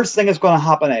 The first thing that's going to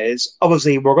happen is,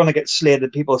 obviously, we're going to get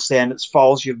slated, people saying it's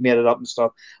false, you've made it up and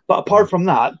stuff. But apart from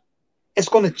that, it's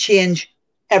going to change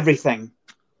everything.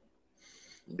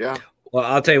 Yeah. Well,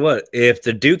 I'll tell you what, if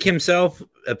the Duke himself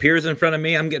appears in front of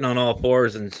me, I'm getting on all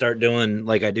fours and start doing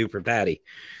like I do for Patty.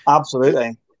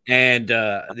 Absolutely. And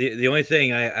the only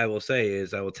thing I will say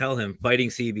is I will tell him Fighting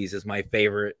Seabees is my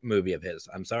favorite movie of his.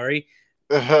 I'm sorry.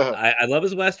 I love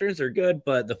his westerns; they're good,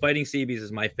 but the Fighting Seabees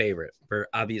is my favorite for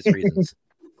obvious reasons.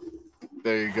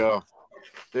 There you go.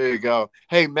 There you go.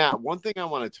 Hey, Matt, one thing I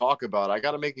want to talk about. I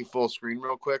got to make you full screen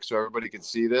real quick so everybody can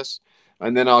see this.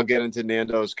 And then I'll get into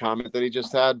Nando's comment that he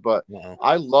just had. But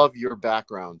I love your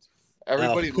background.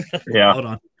 Everybody. Yeah. Hold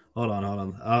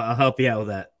on. I'll help you out with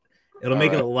that. It'll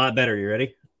make it a lot better. You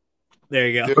ready? There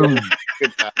you go. Dude,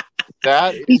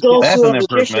 that's an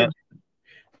improvement.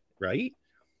 Right?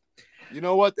 You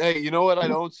know what? Hey, you know what I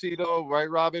don't see, though? Right,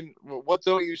 Robin? What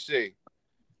don't you see?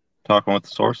 Talking with the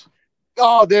source.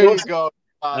 Oh, there you go.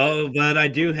 But I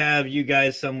do have you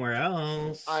guys somewhere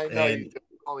else. I know you do.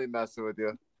 Only messing with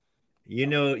you. You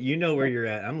know where you're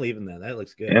at. I'm leaving that. That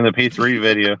looks good. In the P3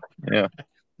 video. Yeah.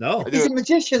 No. He's a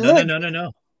magician.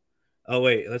 No. Oh,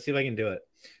 wait. Let's see if I can do it.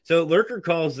 So Lurker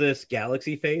calls this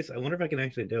galaxy face. I wonder if I can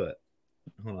actually do it.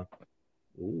 Hold on.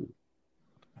 Ooh.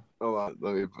 Hold on.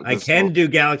 Let me put I can do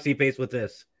galaxy face with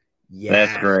this. Yeah.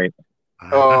 That's great.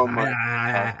 Oh,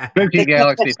 my Spooky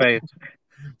galaxy face.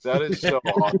 That is so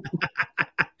awesome.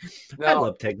 Now, I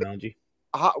love technology.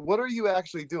 What are you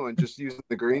actually doing? Just using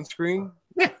the green screen?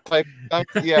 Like,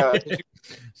 yeah. You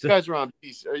guys are on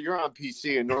PC. Or you're on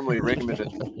PC, and normally Raymond is.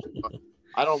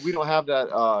 We don't have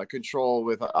that control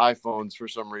with iPhones for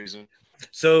some reason.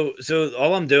 So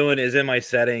all I'm doing is in my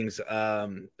settings.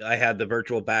 I have the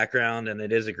virtual background, and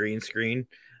it is a green screen.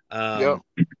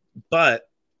 But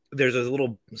there's a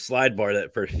little slide bar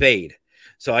that for fade,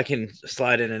 so I can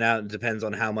slide in and out. It depends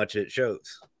on how much it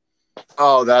shows.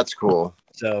 Oh, that's cool.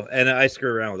 So, and I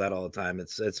screw around with that all the time.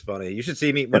 It's funny. You should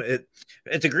see me when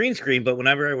it's a green screen, but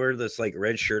whenever I wear this like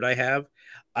red shirt I have,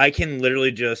 I can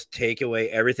literally just take away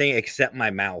everything except my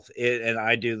mouth. And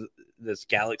I do this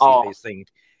galaxy face thing,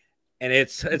 and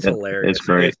it's hilarious. It's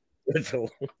great.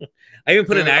 I even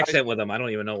put an accent with them. I don't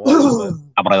even know why.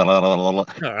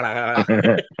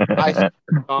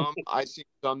 I see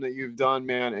some that you've done,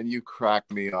 man, and you crack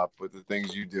me up with the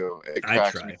things you do. It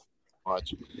cracks me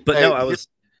much. But hey, no, I was.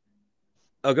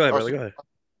 Oh, go ahead, brother. Go ahead.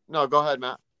 No, go ahead,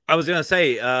 Matt. I was gonna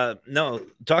say, no,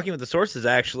 talking with the source is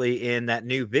actually in that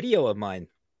new video of mine.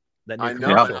 That new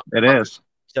commercial. It is.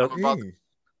 So,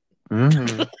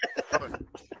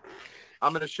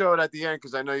 I'm gonna show it at the end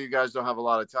because I know you guys don't have a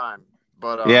lot of time.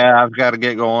 But yeah, I've got to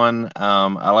get going.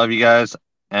 I love you guys,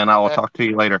 and I will talk to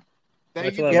you later.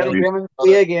 Thank you.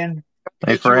 See you again.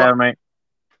 Thanks for having me.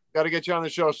 Got to get you on the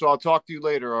show, so I'll talk to you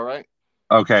later. All right.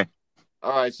 Okay.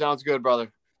 All right. Sounds good,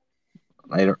 brother.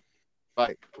 Later.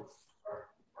 Bye.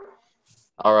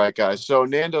 All right, guys. So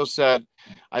Nando said,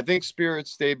 I think spirits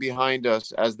stay behind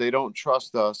us as they don't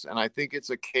trust us. And I think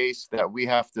it's a case that we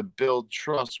have to build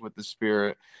trust with the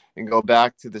spirit and go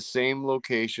back to the same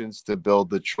locations to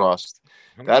build the trust.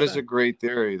 100%. That is a great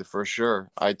theory for sure.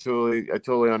 I totally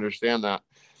understand that.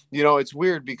 You know, it's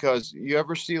weird because you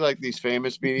ever see like these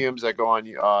famous mediums that go on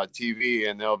TV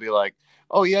and they'll be like,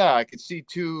 oh, yeah, I could see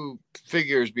two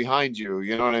figures behind you.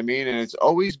 You know what I mean? And it's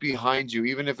always behind you,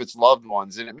 even if it's loved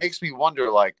ones. And it makes me wonder,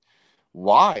 like,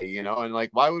 why, you know, and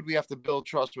like, why would we have to build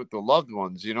trust with the loved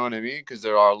ones? You know what I mean? Because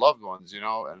they're our loved ones, you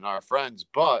know, and our friends.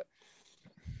 But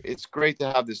it's great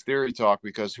to have this theory talk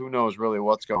because who knows really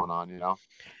what's going on, you know?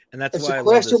 And that's it's why a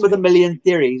question with a million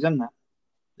theories, isn't it?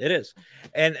 It is.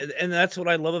 And that's what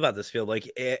I love about this field. Like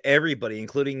everybody,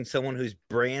 including someone who's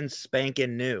brand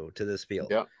spanking new to this field.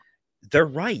 Yeah. They're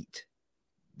right.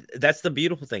 That's the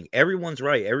beautiful thing. Everyone's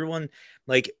right. Everyone,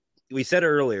 like we said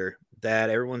earlier,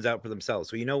 that everyone's out for themselves.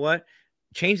 So you know what?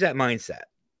 Change that mindset.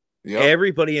 Yep.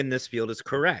 Everybody in this field is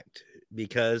correct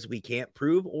because we can't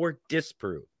prove or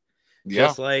disprove. Yeah.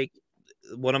 Just like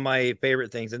one of my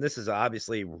favorite things, and this is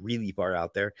obviously really far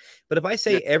out there, but if I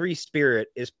say every spirit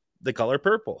is the color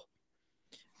purple,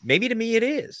 maybe to me it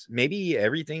is. Maybe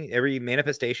every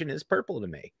manifestation is purple to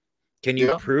me. Can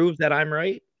you prove that I'm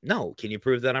right? No. Can you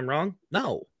prove that I'm wrong?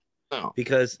 No.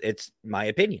 Because it's my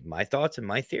opinion, my thoughts, and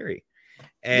my theory.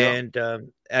 And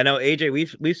I know AJ,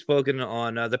 we've spoken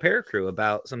on the Paracrew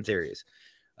about some theories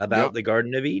about the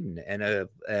Garden of Eden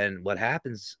and what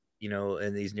happens, you know,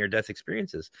 in these near-death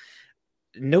experiences.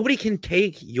 Nobody can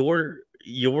take your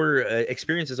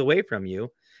experiences away from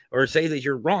you or say that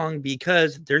you're wrong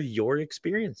because they're your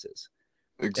experiences.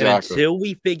 Exactly. And until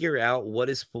we figure out what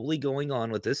is fully going on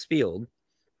with this field,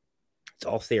 it's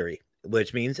all theory,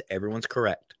 which means everyone's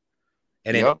correct.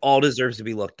 And it all deserves to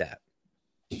be looked at.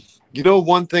 You know,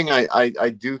 one thing I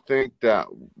do think that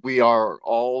we are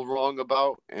all wrong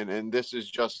about, and this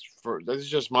is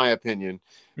just my opinion.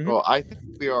 Mm-hmm. Well, I think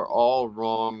we are all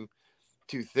wrong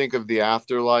to think of the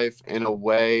afterlife in a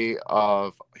way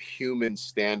of human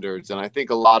standards. And I think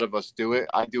a lot of us do it.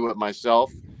 I do it myself,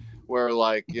 where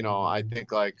like, you know, I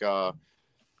think like,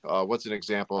 what's an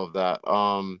example of that?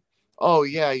 Oh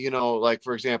yeah, like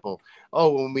for example,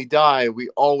 oh, when we die, we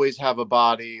always have a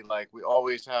body, like we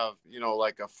always have,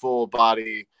 like a full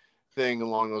body thing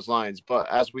along those lines. But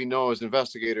as we know as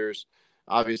investigators,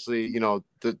 obviously,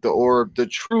 the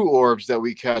true orbs that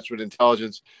we catch with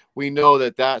intelligence, we know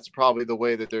that that's probably the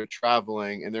way that they're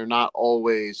traveling, and they're not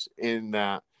always in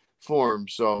that form.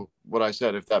 So what I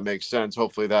said, if that makes sense,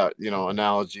 hopefully that,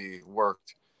 analogy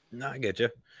worked. No, I get you.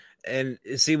 And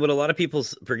see, what a lot of people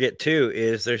forget too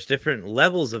is there's different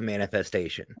levels of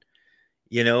manifestation.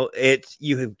 You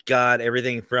have got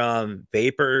everything from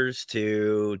vapors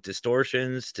to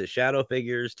distortions to shadow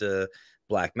figures to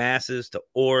black masses to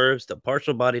orbs to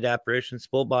partial bodied apparitions,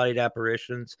 full bodied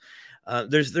apparitions.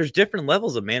 There's different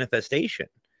levels of manifestation,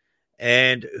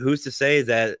 and who's to say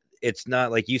that it's not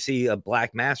like you see a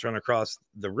black mass run across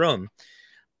the room?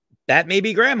 That may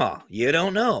be grandma. You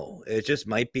don't know. It just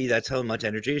might be that's how much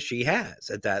energy she has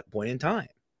at that point in time.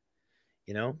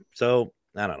 So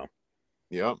I don't know.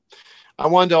 Yeah. I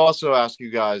wanted to also ask you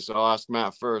guys, I'll ask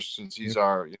Matt first since he's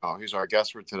our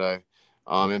guest for today.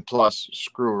 And plus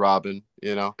screw Robin,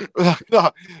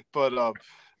 but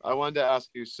I wanted to ask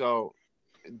you, so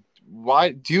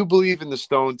why do you believe in the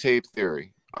stone tape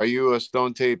theory? Are you a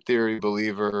stone tape theory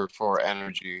believer for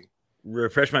energy?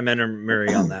 Refresh my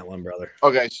memory on that one, brother.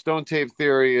 Okay. Stone tape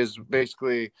theory is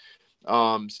basically,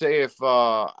 say if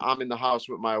I'm in the house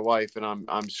with my wife and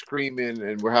I'm screaming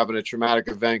and we're having a traumatic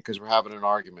event because we're having an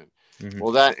argument. Mm-hmm.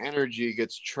 Well, that energy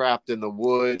gets trapped in the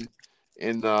wood,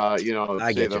 in the,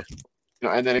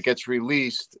 and then it gets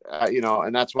released,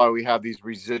 and that's why we have these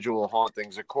residual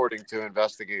hauntings, according to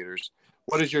investigators.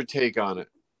 What is your take on it?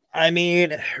 I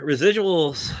mean,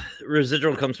 residual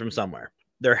comes from somewhere.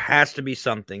 There has to be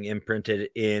something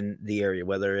imprinted in the area,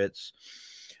 whether it's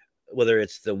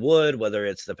the wood, whether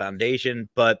it's the foundation.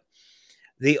 But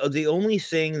the only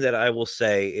thing that I will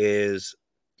say is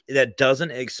that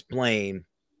doesn't explain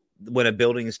when a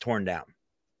building is torn down.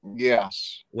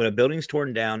 Yes. When a building's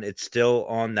torn down, it's still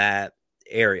on that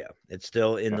area. It's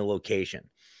still in the location.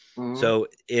 Mm-hmm. So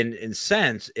in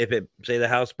sense, if it say the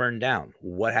house burned down,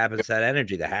 what happens to that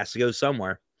energy? That has to go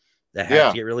somewhere. That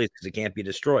has to get released because it can't be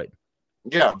destroyed.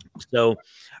 Yeah. So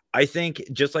I think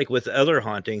just like with other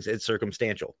hauntings, it's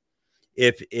circumstantial.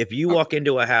 If you walk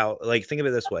into a house, like think of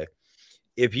it this way.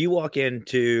 If you walk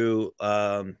into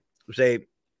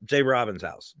say Robin's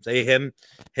house, say him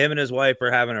and his wife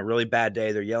are having a really bad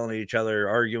day. They're yelling at each other,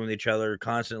 arguing with each other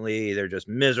constantly. They're just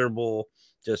miserable,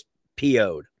 just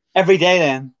PO'd. Every day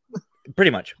then.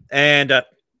 Pretty much. And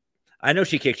I know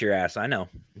she kicked your ass. I know.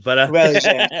 But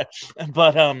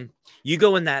but you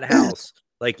go in that house,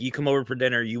 like you come over for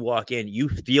dinner, you walk in, you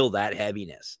feel that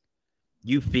heaviness.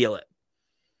 You feel it.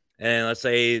 And let's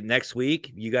say next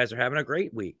week, you guys are having a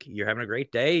great week. You're having a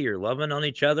great day. You're loving on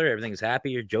each other. Everything's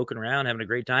happy. You're joking around, having a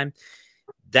great time.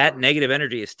 That negative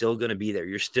energy is still going to be there.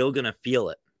 You're still going to feel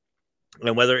it.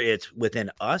 And whether it's within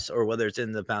us or whether it's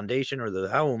in the foundation or the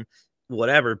home,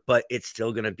 whatever, but it's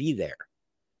still going to be there.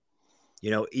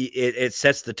 It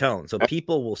sets the tone. So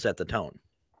people will set the tone.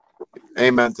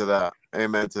 Amen to that.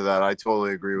 Amen to that. I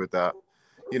totally agree with that.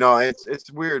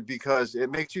 It's weird because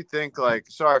it makes you think, like,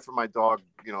 sorry for my dog,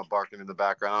 barking in the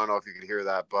background. I don't know if you can hear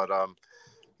that, but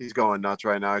he's going nuts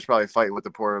right now. He's probably fighting with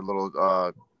the poor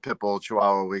little pit bull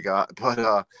chihuahua we got.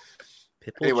 But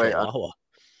anyway,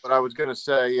 what I was gonna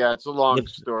say, it's a long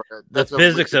story. The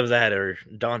physics of that are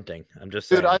daunting. I'm just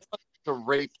saying. Dude, I thought it's a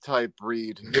rape type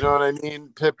breed. You know what I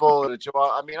mean? Pit bull and a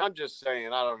chihuahua. I mean, I'm just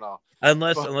saying. I don't know.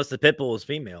 Unless the pit bull is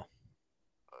female.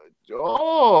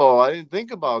 Oh, I didn't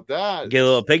think about that. Get a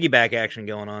little piggyback action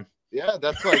going on. Yeah,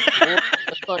 that's like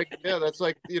that's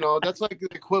like the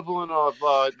equivalent of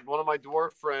one of my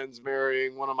dwarf friends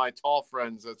marrying one of my tall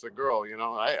friends that's a girl.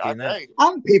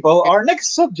 And people, our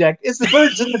next subject is the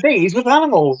birds and the bees with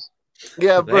animals.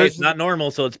 Yeah, but it's not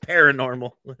normal, so it's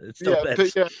paranormal. It's still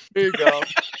pets. Yeah, there you go.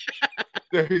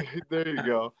 there you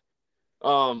go.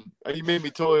 You made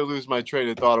me totally lose my train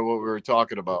of thought of what we were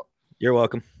talking about. You're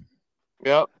welcome.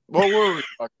 Yeah. What were we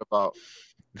talking about?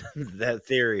 That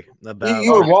theory about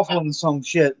you were waffling some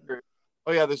shit.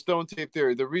 Oh yeah, the stone tape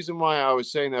theory. The reason why I was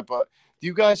saying that, but do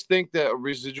you guys think that a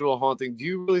residual haunting? Do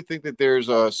you really think that there's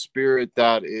a spirit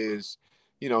that is,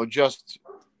 just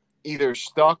either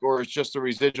stuck or it's just a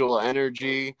residual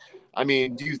energy? I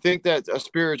mean, do you think that a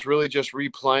spirit's really just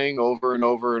replaying over and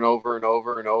over and over and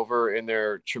over and over in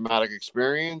their traumatic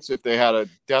experience if they had a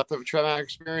death of a traumatic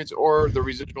experience, or the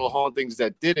residual hauntings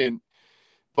that didn't,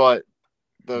 but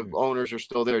the owners are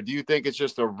still there? Do you think it's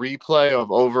just a replay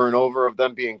of over and over of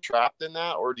them being trapped in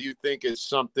that? Or do you think it's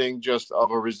something just of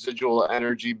a residual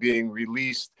energy being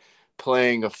released,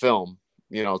 playing a film?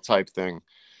 type thing.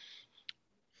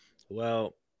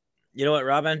 Well, you know what,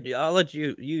 Robin? I'll let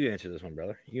you answer this one,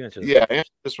 brother. You answer this Yeah, one first.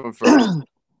 answer this one first.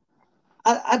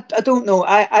 I don't know.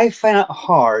 I find it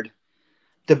hard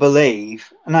to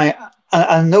believe, and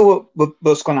I know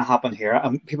what's going to happen here.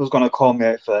 People's going to call me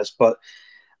out for this, but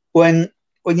when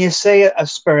you say a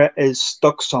spirit is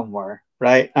stuck somewhere,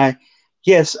 right?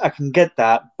 Yes, I can get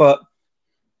that, but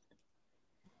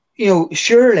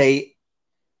surely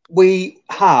we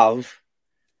have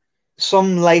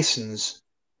some license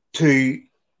to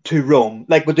roam,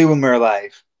 like we do when we're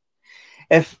alive.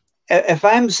 If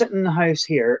I'm sitting in the house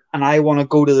here and I want to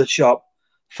go to the shop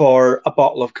for a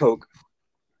bottle of Coke,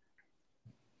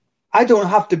 I don't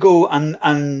have to go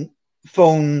and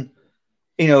phone,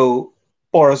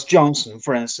 Boris Johnson,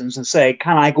 for instance, and say,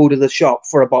 "Can I go to the shop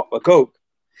for a bottle of Coke?"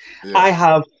 Yeah. I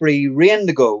have free reign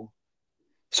to go.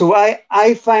 So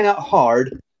I find it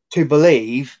hard to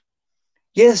believe.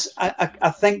 Yes, I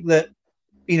think that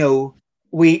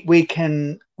we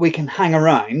can hang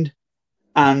around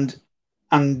and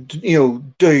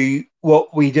do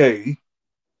what we do,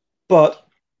 but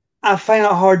I find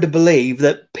it hard to believe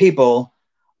that people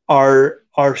are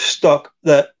stuck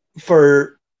that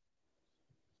for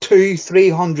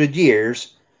 200-300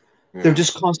 years they're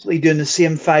just constantly doing the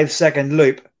same 5-second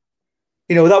loop.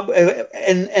 That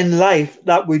in life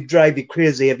that would drive you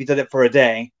crazy if you did it for a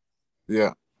day.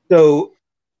 Yeah. So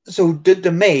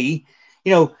to me,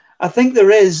 I think there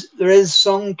is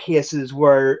some cases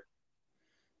where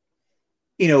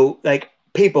like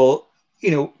people,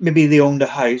 maybe they owned a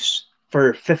house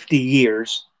for 50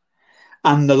 years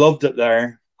and they loved it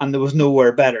there and there was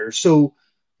nowhere better. So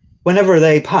whenever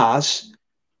they pass,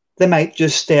 they might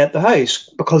just stay at the house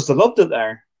because they loved it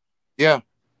there. Yeah.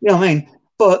 You know what I mean?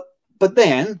 But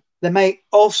then they might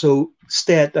also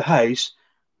stay at the house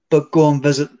but go and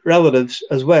visit relatives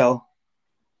as well.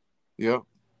 Yeah.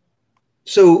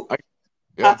 So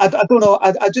Yeah. I don't know.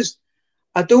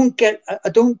 I don't get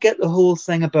the whole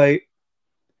thing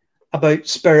about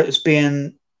spirits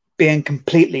being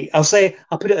completely. I'll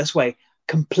put it this way: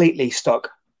 completely stuck.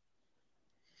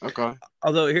 Okay.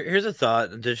 Although here's a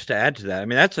thought, just to add to that. I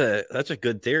mean, that's a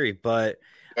good theory, but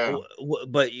Yeah.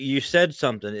 but you said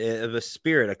something of a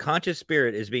spirit, a conscious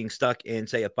spirit is being stuck in,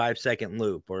 say, a 5-second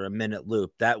loop or a minute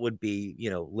loop. That would be,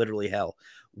 literally hell.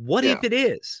 What Yeah. if it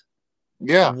is?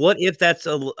 Yeah. What if that's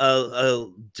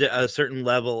a certain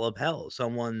level of hell,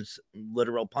 someone's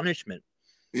literal punishment?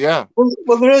 Yeah.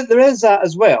 Well, there is that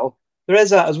as well. There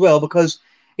is that as well because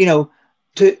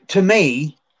to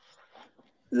me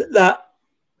that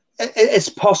it's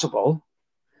possible.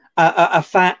 I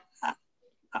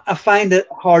find it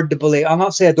hard to believe. I'll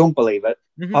not say I don't believe it.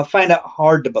 Mm-hmm. I find it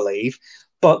hard to believe.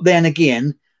 But then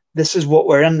again, this is what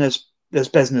we're in this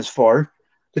business for,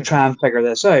 to try and figure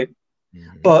this out.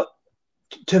 Mm-hmm. But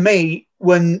to me,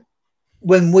 when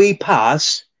we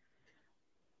pass,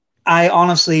 I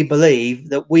honestly believe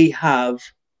that we have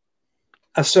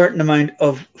a certain amount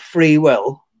of free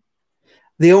will.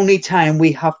 The only time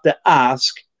we have to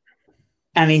ask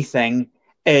anything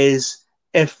is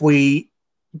if we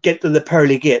get to the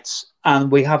pearly gates and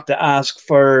we have to ask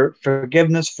for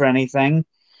forgiveness for anything,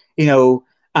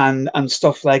 and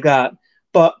stuff like that.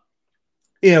 But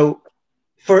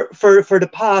for the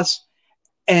pass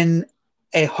in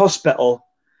a hospital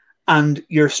and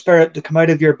your spirit to come out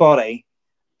of your body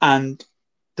and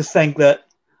to think that,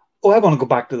 oh, I want to go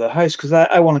back to the house because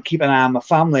I want to keep an eye on my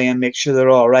family and make sure they're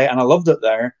all right and I loved it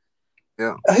there.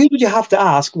 Yeah. Who would you have to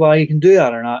ask why you can do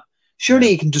that or not?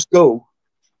 Surely you can just go.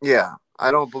 Yeah. I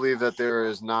don't believe that there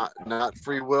is not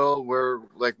free will where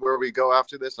we go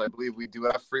after this. I believe we do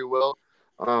have free will.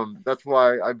 That's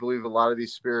why I believe a lot of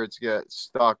these spirits get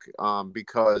stuck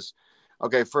because,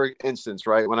 okay, for instance,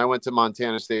 right, when I went to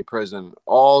Montana State Prison,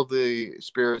 all the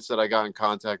spirits that I got in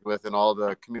contact with and all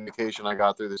the communication I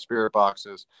got through the spirit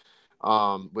boxes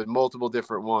with multiple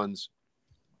different ones,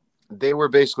 they were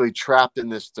basically trapped in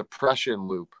this depression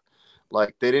loop.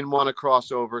 Like they didn't want to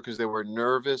cross over because they were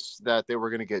nervous that they were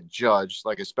going to get judged.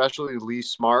 Like especially Lee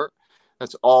Smart,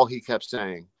 that's all he kept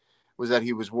saying was that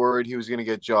he was worried he was going to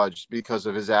get judged because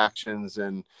of his actions.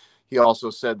 And he also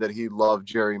said that he loved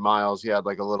Jerry Miles. He had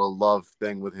like a little love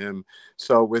thing with him.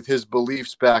 So with his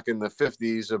beliefs back in the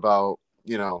 50s about,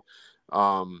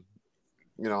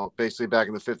 basically back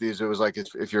in the 50s, it was like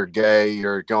if you're gay,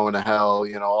 you're going to hell,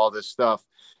 all this stuff.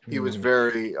 He was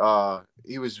very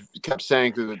kept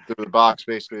saying through the box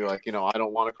basically like, I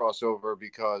don't want to cross over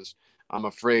because I'm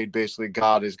afraid basically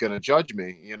God is going to judge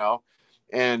me,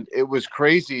 and it was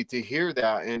crazy to hear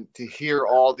that and to hear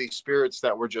all these spirits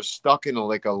that were just stuck in a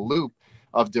loop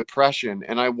of depression.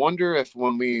 And I wonder if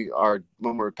when we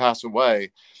pass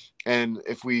away, And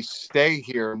if we stay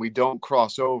here and we don't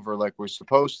cross over like we're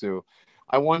supposed to,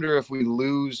 I wonder if we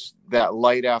lose that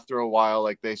light after a while,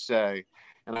 like they say.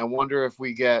 And I wonder if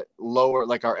we get lower,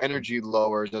 like our energy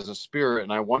lowers as a spirit.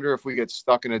 And I wonder if we get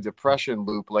stuck in a depression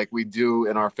loop like we do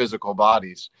in our physical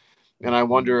bodies. And I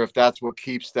wonder if that's what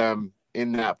keeps them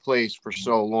in that place for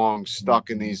so long, stuck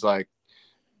in these like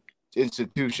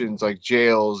institutions like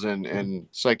jails and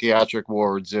psychiatric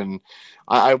wards. And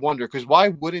I wonder, because why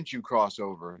wouldn't you cross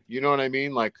over? You know what I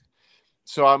mean? Like,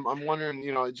 so I'm wondering,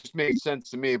 you know, it just made sense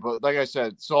to me. But like I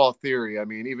said, it's all theory. I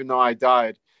mean, even though I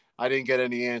died, I didn't get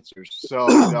any answers. So,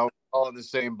 you know, we're all in the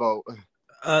same boat.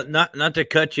 Not to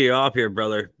cut you off here,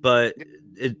 brother, but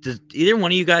does either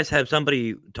one of you guys have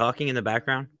somebody talking in the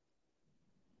background?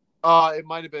 It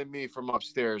might have been me from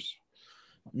upstairs.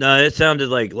 No, it sounded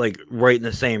like right in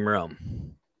the same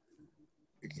room.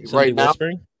 Right now,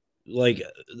 whispering? Like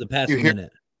the past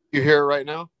minute. You hear it right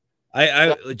now?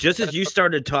 I just as you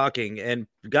started talking, and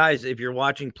guys, if you're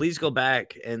watching, please go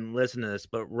back and listen to this.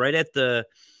 But right at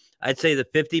I'd say the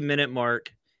 50-minute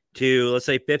mark to, let's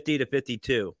say, 50 to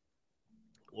 52,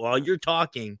 while you're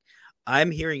talking, I'm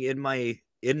hearing in my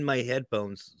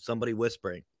headphones somebody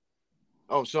whispering.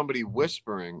 Oh, somebody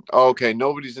whispering. Oh, okay,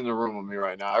 nobody's in the room with me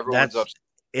right now. Everyone's up.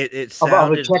 It sounded.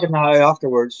 I'll be checking that out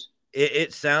afterwards.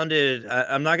 It sounded.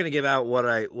 I'm not going to give out what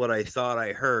I thought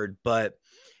I heard, but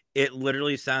it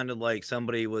literally sounded like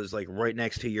somebody was like right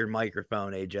next to your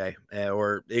microphone, AJ,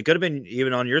 or it could have been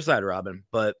even on your side, Robin.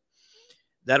 But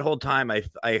that whole time,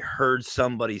 I heard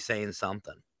somebody saying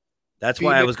something. That's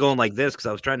why I was going like this, because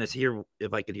I was trying to hear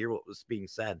if I could hear what was being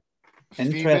said.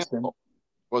 Interesting. Female?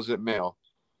 Was it male?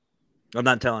 I'm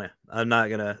not telling you. I'm not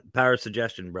gonna power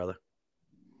suggestion, brother.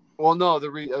 Well, no. The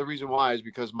reason why is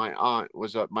because my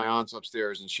aunt's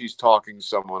upstairs and she's talking to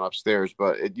someone upstairs,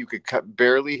 but you could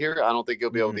barely hear it. I don't think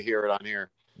you'll be able to hear it on here.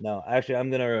 No, actually,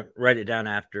 I'm gonna write it down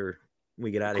after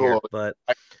we get out of here. But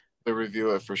I to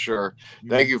review it for sure.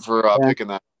 Thank you for picking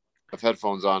that. I have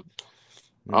headphones on.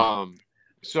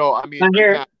 So I mean,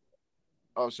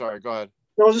 oh, sorry. Go ahead.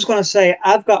 I was just going to say,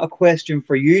 I've got a question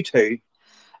for you two.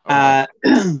 Yeah,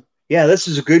 this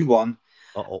is a good one.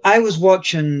 I was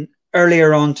watching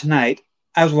earlier on tonight.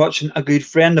 I was watching a good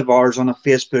friend of ours on a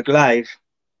Facebook Live.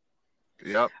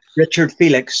 Yep. Richard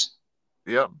Felix.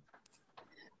 Yep.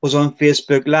 Was on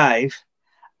Facebook Live,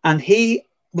 and he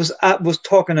was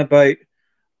talking about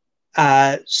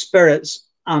spirits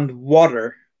and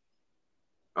water.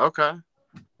 Okay.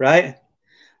 Right.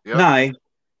 Yep. Now,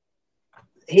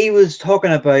 he was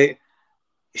talking about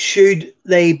should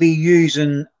they be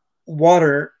using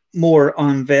water more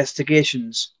on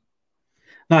investigations.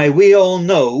 Now, we all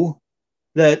know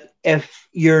that if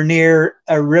you're near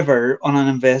a river on an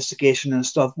investigation and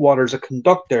stuff, water's a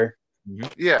conductor.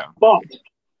 Yeah.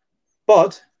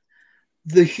 But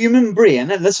the human brain,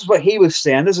 and this is what he was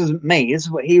saying, this isn't me, this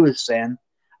is what he was saying,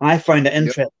 and I found it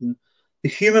interesting. Yep. The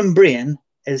human brain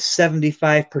is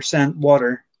 75%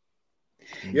 water.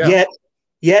 Yeah.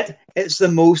 Yet it's the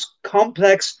most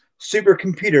complex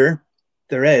supercomputer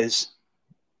there is.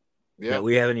 Yeah,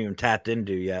 we haven't even tapped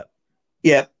into yet.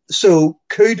 Yeah. So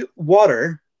could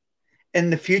water in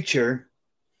the future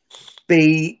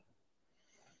be,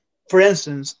 for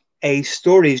instance, a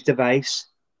storage device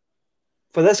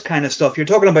for this kind of stuff? You're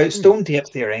talking about stone tape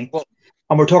theory,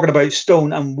 and we're talking about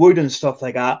stone and wood and stuff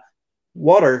like that.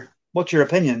 Water, what's your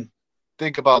opinion?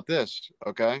 Think about this,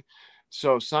 okay?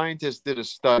 So scientists did a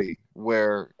study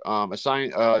where a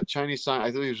Chinese scientist,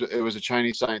 I think it was a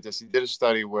Chinese scientist. He did a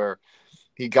study where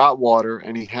he got water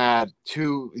and he had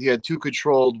two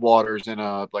controlled waters in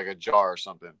a jar or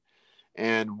something.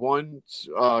 And one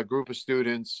group of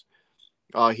students,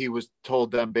 he was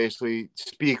told them basically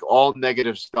speak all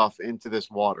negative stuff into this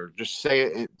water. Just say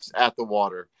it at the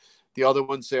water. The other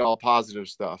ones say all positive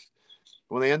stuff.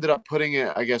 When they ended up putting it,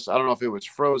 I guess, I don't know if it was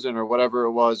frozen or whatever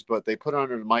it was, but they put it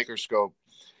under the microscope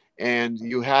and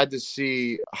you had to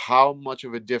see how much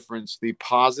of a difference the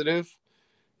positive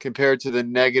compared to the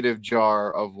negative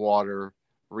jar of water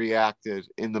reacted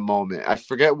in the moment. I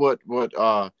forget what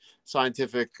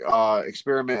scientific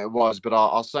experiment it was, but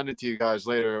I'll send it to you guys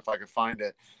later if I can find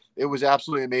it. It was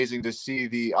absolutely amazing to see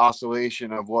the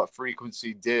oscillation of what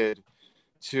frequency did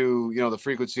to, the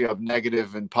frequency of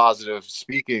negative and positive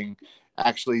speaking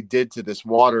actually did to this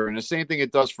water. And the same thing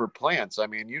it does for plants. I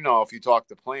mean, if you talk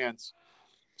to plants.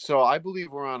 So I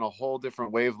believe we're on a whole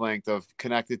different wavelength of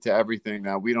connected to everything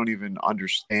that we don't even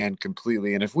understand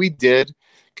completely. And if we did,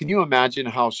 can you imagine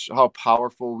how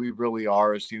powerful we really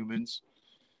are as humans?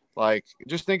 Like,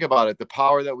 just think about it. The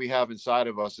power that we have inside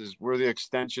of us is we're the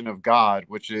extension of God,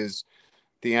 which is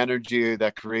the energy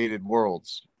that created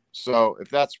worlds. So if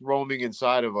that's roaming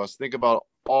inside of us, think about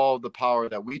all the power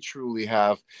that we truly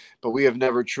have, but we have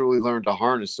never truly learned to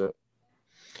harness it.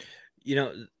 You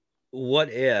know,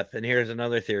 what if, and here's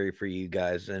another theory for you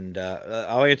guys, and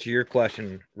I'll answer your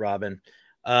question, Robin.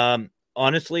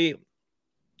 Honestly,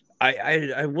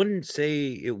 I wouldn't say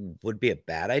it would be a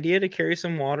bad idea to carry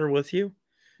some water with you.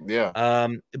 Yeah.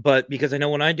 But because I know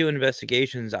when I do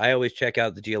investigations, I always check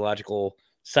out the geological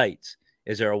sites.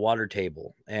 Is there a water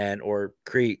table or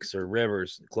creeks or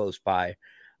rivers close by?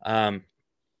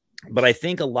 But I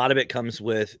think a lot of it comes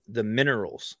with the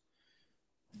minerals,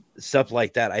 stuff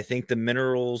like that. I think the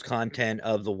minerals content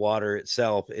of the water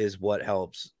itself is what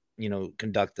helps,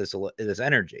 conduct this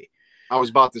energy. I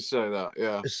was about to say that.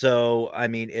 Yeah. So, I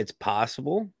mean, it's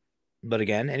possible, but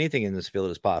again, anything in this field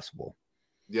is possible.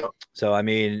 Yep. So, I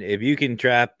mean, if you can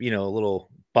trap, a little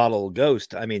bottle of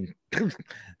ghost, I mean,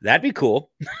 that'd be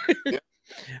cool. Yeah.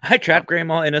 I trapped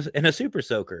grandma in a super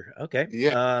soaker. Okay.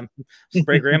 Yeah.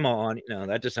 Spray grandma on,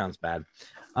 that just sounds bad.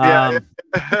 Yeah.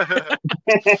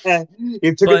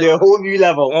 You took it to a whole new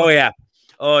level. Oh yeah.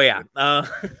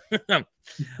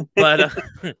 But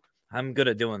I'm good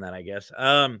at doing that, I guess.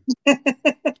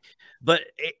 But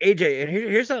AJ, and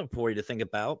here's something for you to think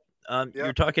about.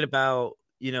 You're talking about,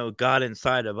 God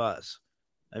inside of us.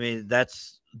 I mean,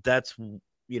 that's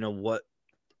what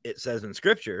it says in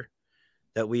Scripture,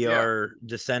 that we are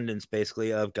descendants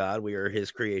basically of God. We are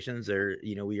His creations.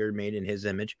 We are made in His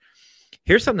image.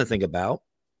 Here's something to think about.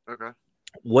 Okay.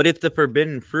 What if the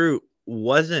forbidden fruit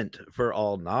wasn't for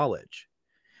all knowledge?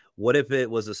 What if it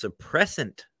was a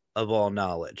suppressant of all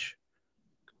knowledge?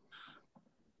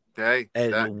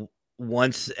 And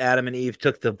once Adam and Eve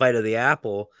took the bite of the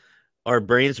apple, our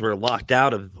brains were locked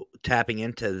out of tapping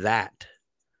into that.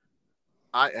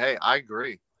 I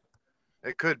agree.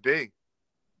 It could be.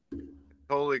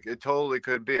 It totally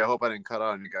could be. I hope I didn't cut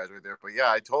out on you guys right there, but yeah,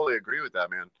 I totally agree with that,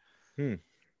 man.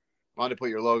 Wanted to put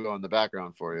your logo in the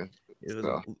background for you.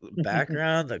 So.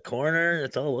 Background, the corner,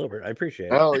 it's all over. I appreciate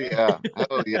it. Hell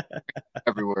yeah,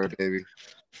 everywhere, baby.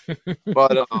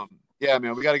 But yeah,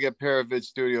 man, we got to get Paravid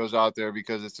Studios out there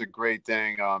because it's a great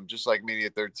thing. Just like Media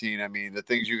 13. I mean, the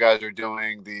things you guys are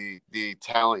doing, the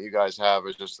talent you guys have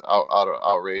is just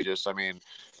outrageous. I mean,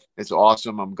 it's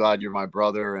awesome. I'm glad you're my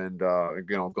brother, and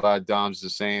glad Dom's the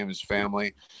same, his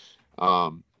family.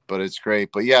 But it's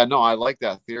great. But yeah, no, I like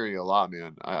that theory a lot,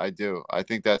 man. I do. I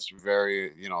think that's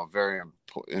very, very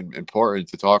important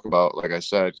to talk about, like I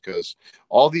said, because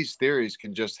all these theories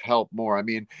can just help more. I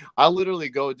mean, I'll literally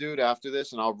go, dude, after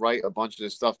this, and I'll write a bunch of the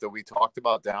stuff that we talked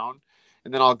about down,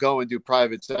 and then I'll go and do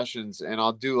private sessions, and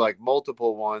I'll do like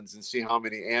multiple ones and see how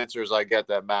many answers I get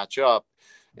that match up,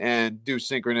 and do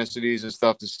synchronicities and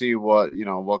stuff to see what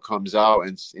comes out,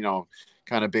 and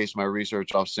kind of base my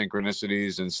research off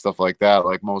synchronicities and stuff like that,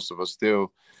 like most of us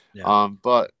do. Yeah.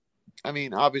 But I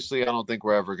mean, obviously, I don't think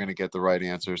we're ever going to get the right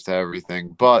answers to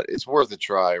everything, but it's worth a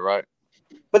try, right?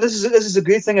 But this is a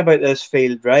good thing about this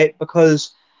field, right?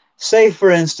 Because, say,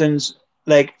 for instance,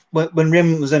 like when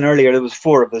Raymond was in earlier, there was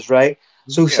 4 of us, right?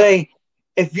 So say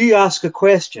if you ask a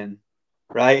question,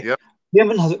 right? Yep.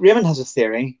 Raymond has a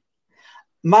theory.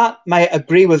 Matt might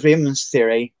agree with Raymond's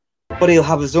theory, but he'll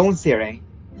have his own theory.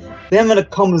 Then when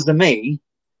it comes to me,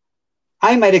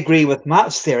 I might agree with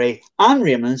Matt's theory and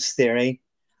Raymond's theory,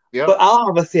 but I'll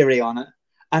have a theory on it.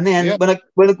 And then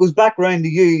when it goes back around to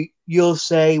you, you'll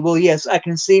say, well, yes, I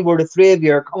can see where the 3 of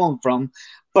you are coming from,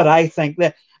 but I think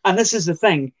that, and this is the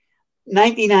thing,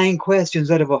 99 questions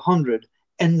out of 100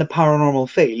 in the paranormal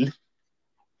field,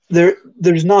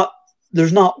 there's not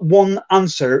one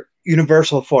answer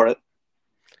universal for it.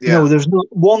 Yeah. There's not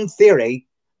one theory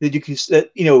that you can,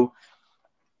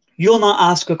 you'll not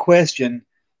ask a question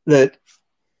that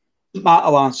Matt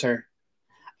will answer,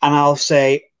 and I'll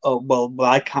say, oh, well,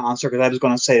 I can't answer because I was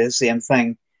going to say the same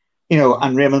thing,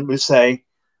 and Raymond would say,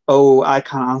 oh, I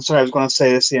can't answer, I was going to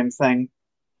say the same thing.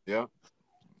 Yeah.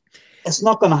 It's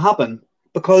not going to happen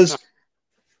because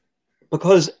we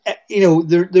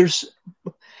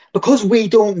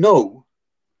don't know.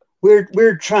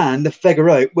 We're trying to figure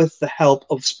out, with the help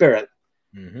of spirit,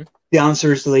 the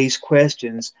answers to these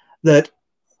questions that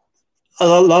a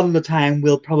lot of the time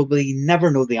we'll probably never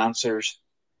know the answers.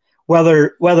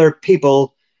 Whether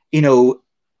people,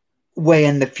 way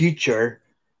in the future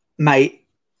might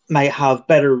have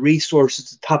better resources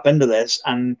to tap into this,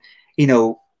 and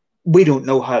we don't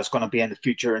know how it's going to be in the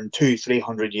future in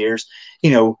 200-300 years,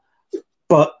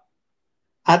 but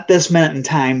at this minute in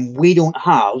time, we don't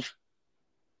have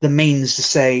the means to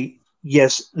say,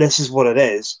 yes, this is what it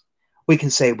is. We can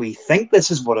say we think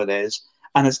this is what it is,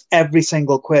 and it's every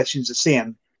single question's the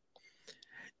same.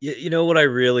 You know what I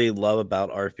really love about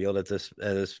our field at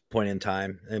this point in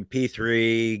time, and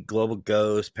P3, Global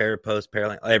Ghost, Parapost,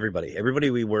 Paraline, everybody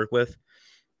we work with,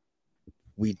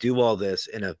 we do all this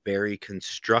in a very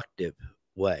constructive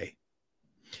way.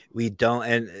 We don't,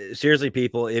 and seriously,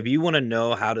 people, if you want to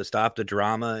know how to stop the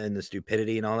drama and the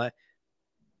stupidity and all that,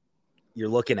 you're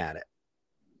looking at it.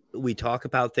 We talk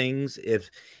about things. If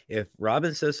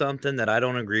Robin says something that I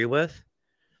don't agree with,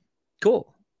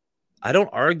 cool. I don't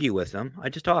argue with them. I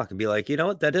just talk and be like, you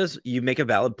know what? You make a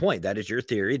valid point. That is your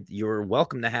theory. You're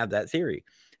welcome to have that theory.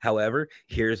 However,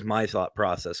 here's my thought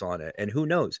process on it. And who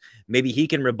knows? Maybe he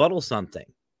can rebuttal something.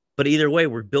 But either way,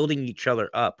 we're building each other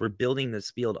up. We're building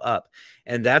this field up.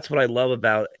 And that's what I love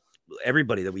about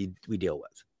everybody that we deal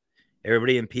with.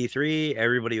 Everybody in P3,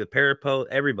 everybody with Parapost,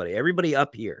 everybody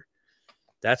up here.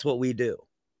 That's what we do.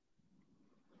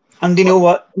 And you know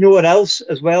what? You know what else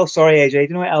as well? Sorry, AJ.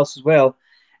 You know what else as well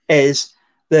is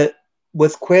that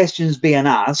with questions being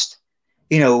asked,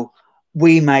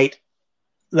 we might,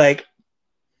 like,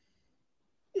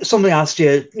 somebody asked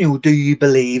you, do you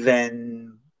believe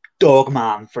in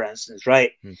Dogman, for instance,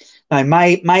 right? Now,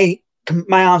 my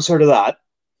answer to that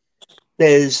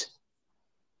is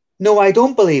no, I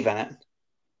don't believe in it.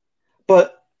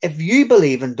 But if you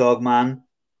believe in Dogman,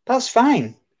 that's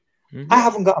fine. I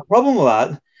haven't got a problem with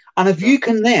that. And if you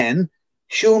can then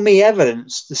show me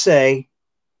evidence to say,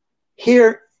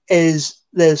 here is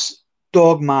this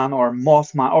Dogman or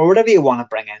Mothman or whatever you want to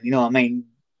bring in,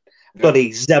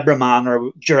 bloody Zebra Man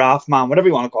or Giraffe Man, whatever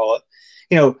you want to call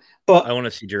it, but I want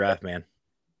to see Giraffe Man.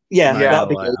 Yeah, that'd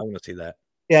be good. I want to see that.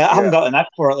 Yeah, I haven't got a neck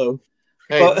for it though.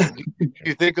 Hey, but, do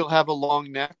you think he'll have a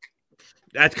long neck?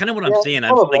 That's kind of what I'm seeing.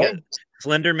 I'm like a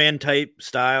Slender Man type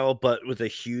style, but with a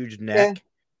huge neck. Yeah.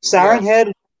 Siren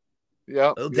head.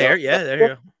 Yeah. Oh, there you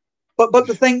go. But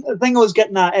the thing I was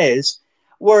getting at is,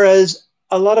 whereas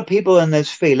a lot of people in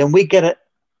this field, and we get it,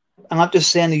 I'm not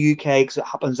just saying the UK because it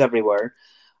happens everywhere,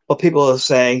 but people will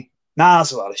say, nah,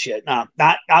 that's a lot of shit. Nah,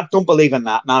 I don't believe in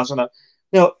that. Nah,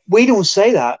 we don't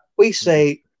say that. We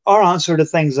say our answer to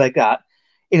things like that,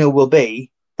 will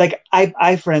be, like,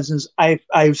 I for instance,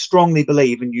 I strongly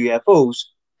believe in UFOs.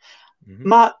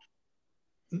 Matt,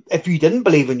 if you didn't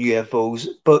believe in UFOs,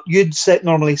 but you'd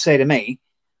normally say to me,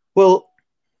 well,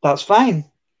 that's fine.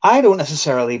 I don't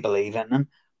necessarily believe in them,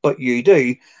 but you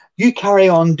do. You carry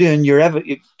on doing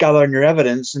gathering your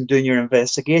evidence and doing your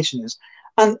investigations.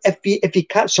 And if you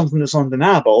catch something that's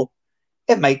undeniable,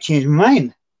 it might change my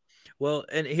mind. Well,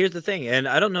 and here's the thing, and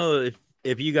I don't know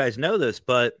if you guys know this,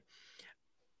 but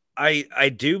I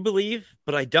do believe,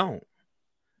 but I don't.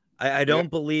 I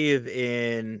don't believe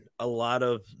in a lot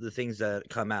of the things that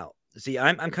come out. See,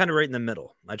 I'm kind of right in the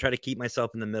middle. I try to keep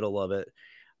myself in the middle of it.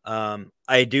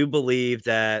 I do believe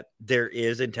that there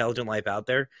is intelligent life out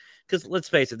there because, let's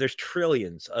face it, there's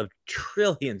trillions of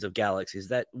galaxies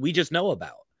that we just know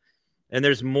about. And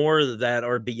there's more that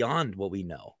are beyond what we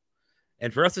know.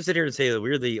 And for us to sit here and say that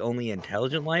we're the only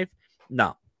intelligent life,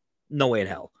 no way in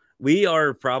hell. We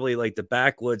are probably like the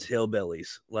backwoods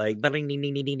hillbillies, like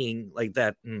like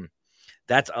that.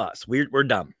 That's us. We're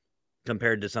dumb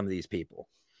compared to some of these people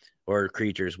or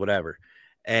creatures, whatever.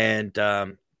 And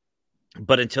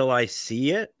but until I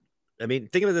see it, I mean,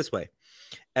 think of it this way.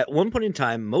 At one point in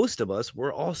time, most of us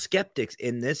were all skeptics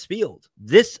in this field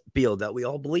that we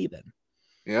all believe in.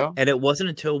 Yeah. And it wasn't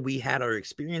until we had our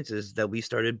experiences that we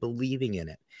started believing in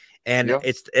it. And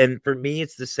for me,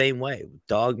 it's the same way.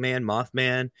 Dogman,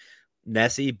 Mothman,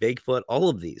 Nessie, Bigfoot, all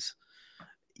of these.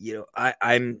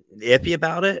 I'm iffy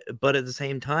about it, but at the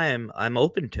same time, I'm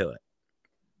open to it.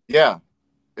 Yeah,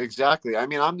 exactly. I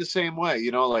mean, I'm the same way.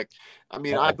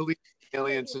 I believe in the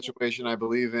alien situation. I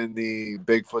believe in the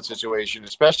Bigfoot situation,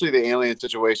 especially the alien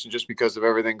situation, just because of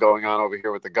everything going on over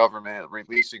here with the government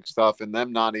releasing stuff and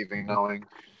them not even knowing.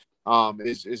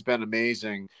 Has been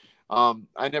amazing.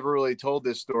 I never really told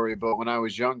this story, but when I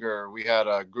was younger, we had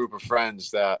a group of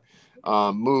friends that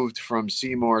moved from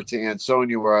Seymour to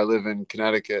Ansonia, where I live in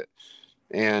Connecticut.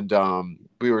 And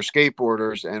we were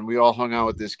skateboarders, and we all hung out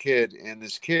with this kid. And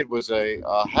this kid was a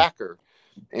hacker,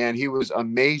 and he was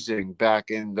amazing back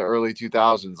in the early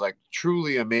 2000s, like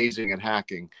truly amazing at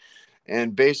hacking.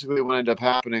 And basically what ended up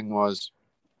happening was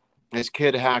this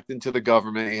kid hacked into the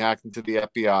government. He hacked into the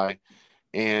FBI.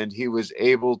 And he was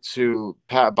able to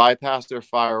bypass their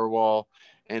firewall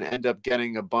and end up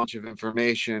getting a bunch of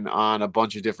information on a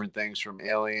bunch of different things, from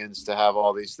aliens to have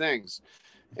all these things.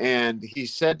 And he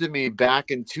said to me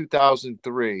back in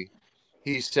 2003,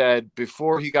 he said,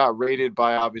 before he got raided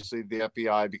by obviously the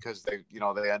FBI, because they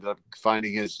ended up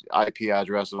finding his IP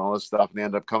address and all this stuff, and they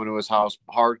ended up coming to his house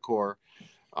hardcore,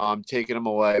 taking him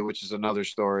away, which is another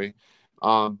story.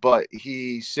 But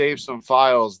he saved some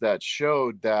files that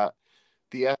showed that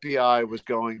the FBI was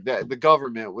that the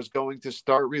government was going to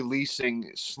start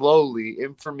releasing slowly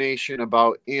information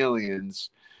about aliens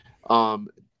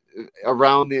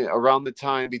around the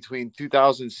time between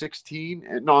 2016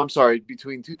 and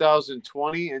between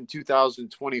 2020 and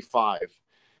 2025.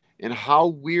 And how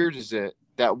weird is it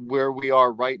that where we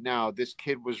are right now, this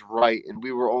kid was right and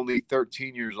we were only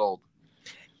 13 years old?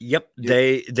 Yep,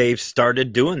 they've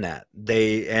started doing that.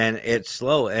 And it's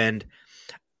slow, and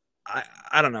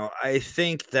I don't know. I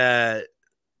think the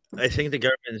government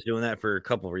is doing that for a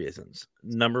couple of reasons.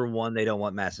 Number one, they don't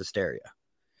want mass hysteria.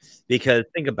 Because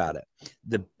think about it,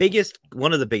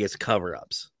 one of the biggest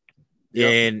cover-ups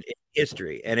in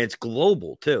history, and it's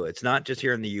global too. It's not just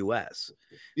here in the U.S.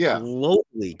 Yeah,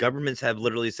 globally, governments have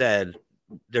literally said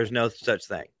there's no such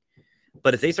thing.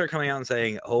 But if they start coming out and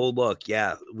saying, "Oh, look,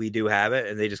 yeah, we do have it,"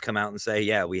 and they just come out and say,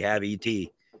 "Yeah, we have ET,"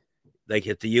 like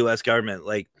if the U.S. government,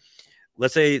 like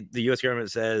let's say the U.S.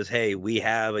 government says, "Hey, we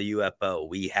have a UFO,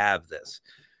 we have this,"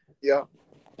 yeah,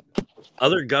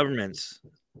 other governments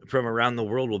from around the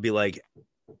world will be like,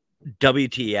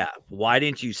 WTF, why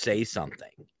didn't you say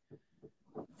something?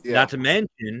 Yeah. Not to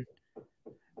mention,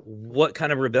 what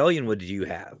kind of rebellion would you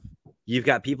have? You've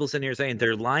got people sitting here saying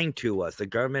they're lying to us. The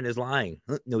government is lying.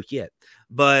 No shit.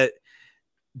 But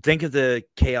think of the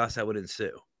chaos that would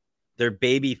ensue. They're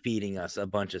baby feeding us a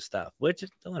bunch of stuff, which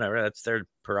whatever, that's their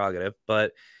prerogative,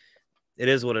 but it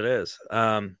is what it is.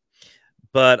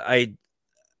 But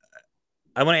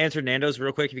I want to answer Nando's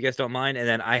real quick, if you guys don't mind, and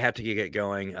then I have to get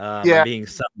going. I'm being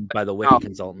summoned by the Wiki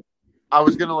consultant. I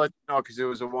was gonna let you know because it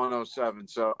was a 1:07,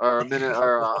 so or a minute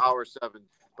or hour 7.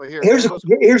 But here's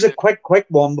a quick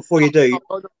one before you do.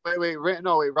 Wait,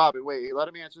 Robin, wait.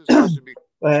 Let me answer this question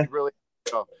because really.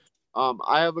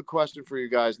 I have a question for you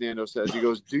guys. Nando says, he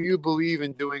goes, "Do you believe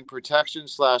in doing protection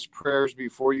 / prayers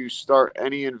before you start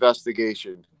any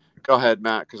investigation?" Go ahead,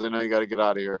 Matt, because I know you got to get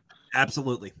out of here.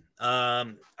 Absolutely.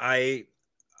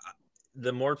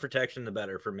 The more protection, the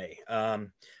better for me.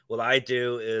 What I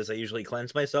do is I usually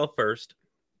cleanse myself first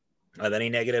of any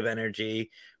negative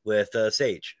energy with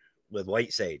sage, with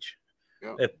white sage.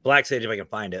 Yeah. Black sage if I can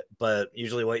find it, but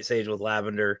usually white sage with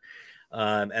lavender.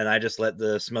 And I just let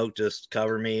the smoke just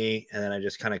cover me, and then I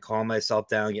just kind of calm myself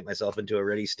down, get myself into a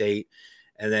ready state.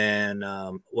 And then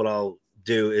what I'll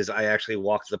do is I actually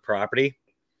walk the property.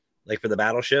 Like for the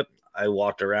battleship, I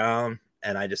walked around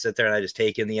and I just sit there and I just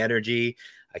take in the energy.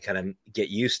 I kind of get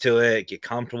used to it, get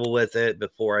comfortable with it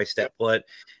before I step foot.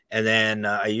 And then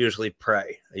I usually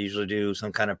pray. I usually do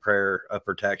some kind of prayer of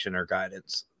protection or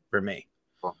guidance for me.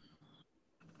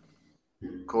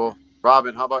 Cool.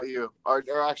 Robin, how about you? Or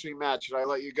actually, Matt, should I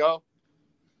let you go?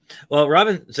 Well,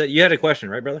 Robin, so you had a question,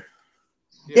 right, brother?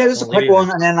 Yeah, just a quick one,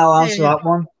 and then I'll answer that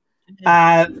one.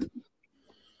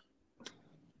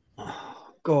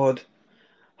 God,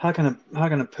 how can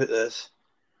I put this?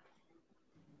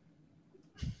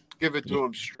 Give it to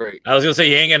him straight. I was gonna say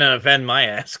you ain't gonna offend my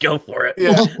ass. Go for it.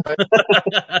 Yeah.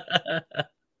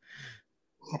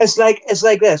 It's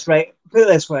like this, right? Put it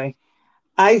this way.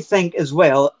 I think as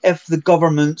well, if the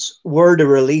governments were to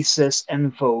release this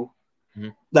info,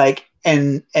 like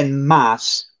in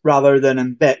mass rather than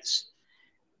in bits,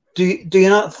 do you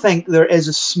not think there is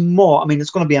a small? I mean,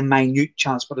 it's going to be a minute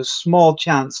chance, but a small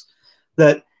chance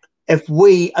that if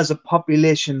we as a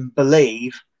population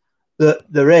believe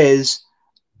that there is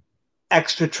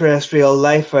extraterrestrial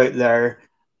life out there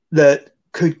that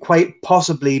could quite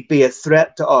possibly be a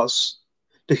threat to us,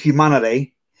 to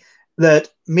humanity, that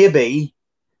maybe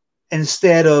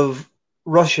instead of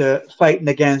Russia fighting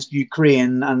against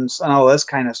Ukraine and all this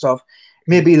kind of stuff,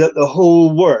 maybe that the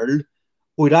whole world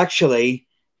would actually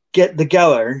get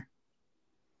together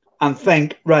and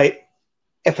think, right,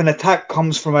 if an attack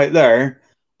comes from out there,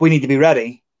 we need to be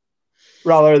ready,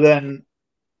 rather than...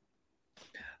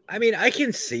 I mean, I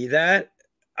can see that.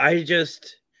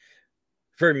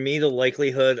 For me, the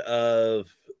likelihood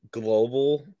of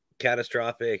global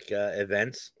catastrophic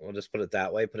events, we'll just put it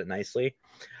that way, put it nicely,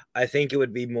 I think it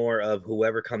would be more of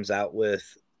whoever comes out with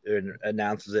and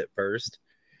announces it first,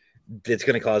 it's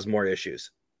going to cause more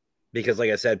issues. Because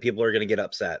like I said, people are going to get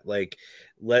upset. Like,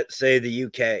 let's say the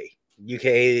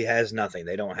UK has nothing.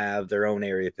 They don't have their own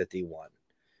Area 51.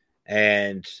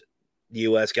 And the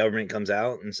U.S. government comes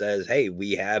out and says, hey,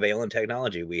 we have alien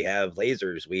technology. We have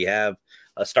lasers. We have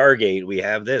a Stargate. We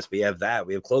have this. We have that.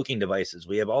 We have cloaking devices.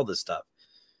 We have all this stuff.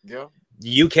 Yeah.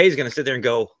 The UK is going to sit there and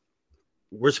go,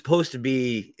 we're supposed to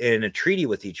be in a treaty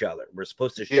with each other. We're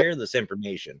supposed to share this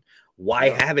information. Why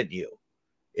haven't you?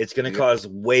 It's going to cause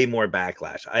way more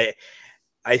backlash.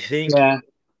 I think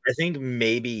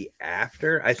maybe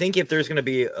after. I think if there's going to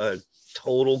be a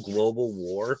total global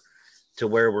war to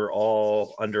where we're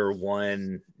all under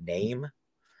one name,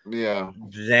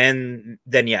 then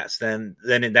yes, then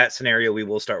in that scenario we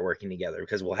will start working together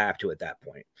because we'll have to at that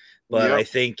point. But I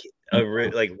think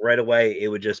like right away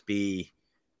it'd be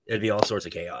all sorts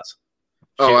of chaos.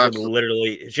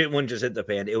 Shit wouldn't just hit the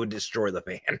fan; it would destroy the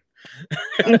fan.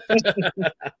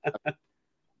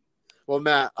 Well,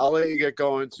 Matt, I'll let you get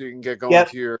going so you can get going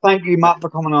to your. Thank you, Matt, for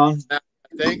coming on.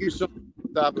 Thank you so much for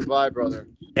stopping by, brother.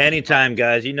 Anytime,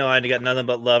 guys. You know I got nothing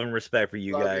but love and respect for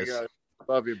you guys.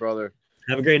 Love you, brother.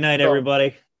 Have a great night,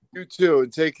 everybody. You too,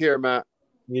 and take care, Matt.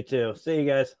 You too. See you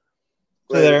guys.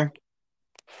 See you there.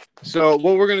 So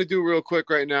what we're gonna do real quick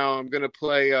right now, I'm gonna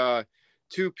play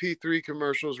 2 P3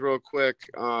 commercials real quick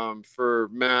for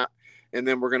Matt, and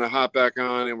then we're gonna hop back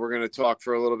on and we're gonna talk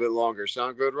for a little bit longer.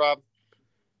 Sound good, Rob?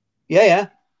 Yeah.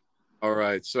 All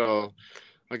right, so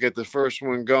I'll get the first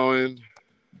one going.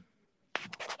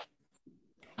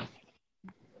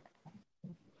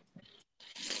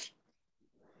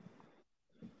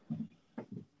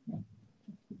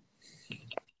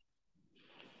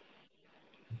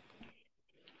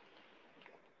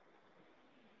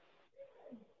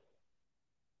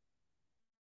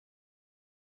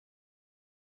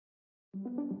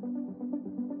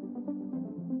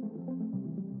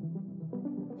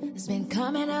 It's been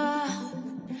coming up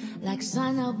like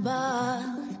sun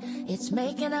above. It's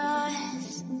making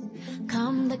us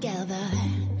come together.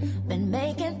 Been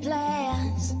making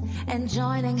plans and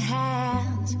joining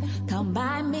hands. Come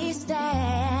by me,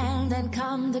 stand and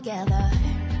come together.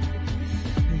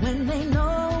 When they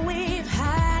know we've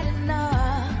had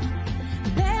enough,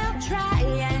 they'll try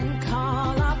and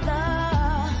call our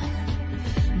bluff.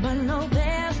 But no,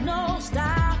 there's no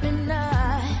stopping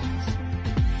us.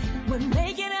 We're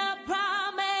making a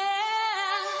promise.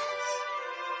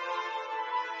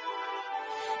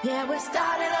 Yeah, we're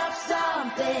starting up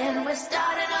something. We're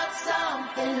starting up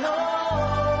something. Oh,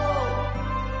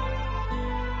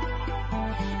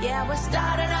 yeah, we're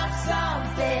starting up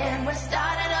something. We're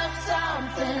starting up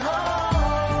something. Oh,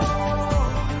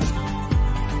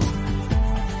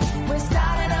 we're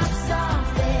starting up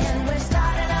something. We're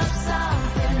starting up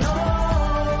something. Oh,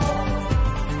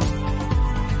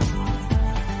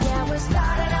 yeah, we're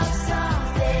starting up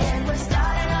something. We're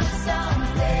starting up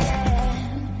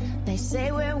something. They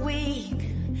say we're weak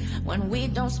when we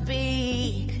don't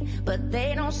speak, but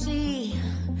they don't see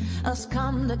us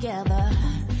come together.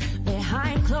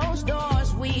 Behind closed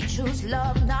doors, we choose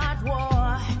love, not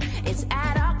war. It's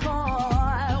at our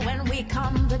core when we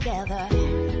come together.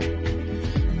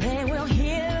 They will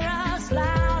hear us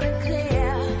loud and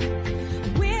clear.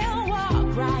 We'll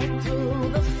walk right through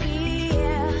the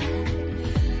fear,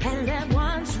 and then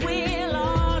once we'll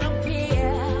all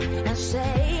appear and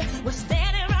say, we're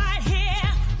standing right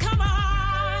here. Come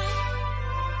on.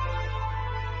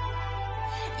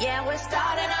 Yeah, we're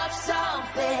starting up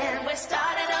something. We're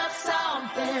starting up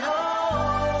something. Oh,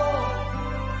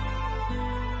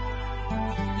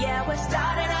 yeah, we're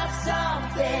starting up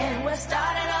something. We're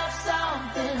starting up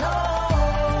something. Oh,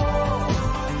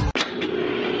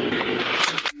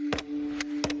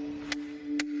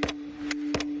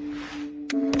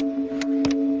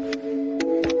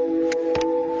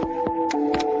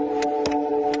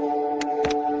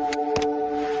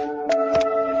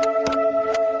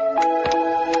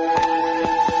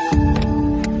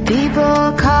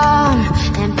 people come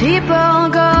and people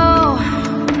go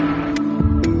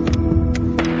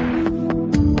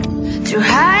through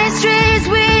high streets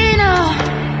we know.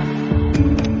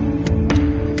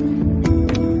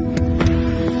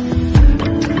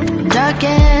 Dark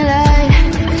and light,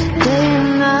 day and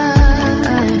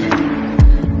night.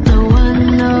 No one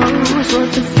knows what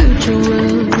the future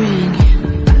will bring.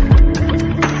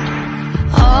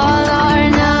 All or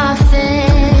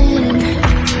nothing.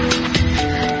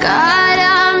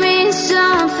 Gotta mean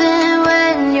something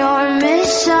when you're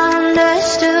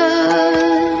misunderstood.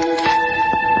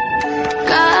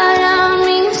 Gotta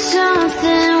mean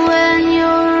something when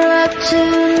you're up to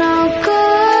no good.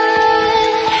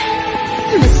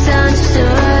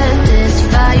 Misunderstood.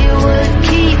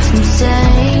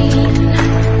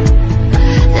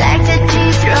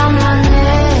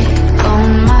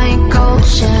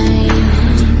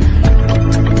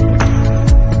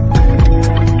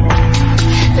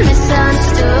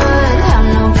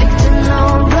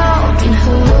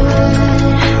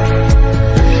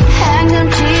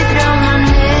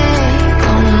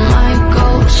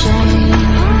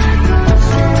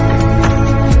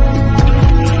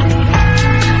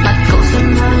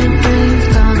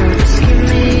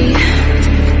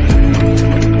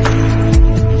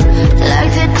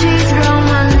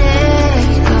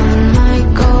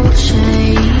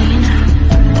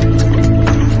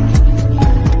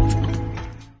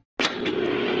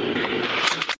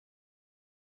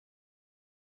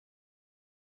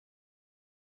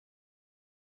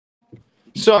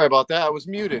 Sorry about that. I was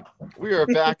muted. We are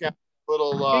back at a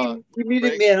little You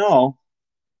muted break. me and all.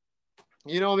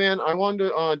 You know, man, I wanted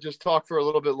to just talk for a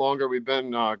little bit longer. We've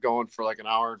been going for like an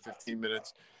hour and 15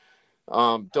 minutes.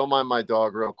 Don't mind my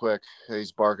dog real quick.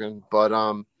 He's barking. But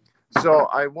so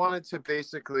I wanted to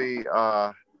basically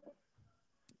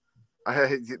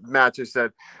Matt just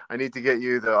said, I need to get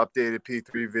you the updated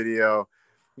P3 video.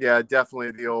 Yeah,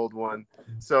 definitely the old one.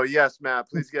 So yes, Matt,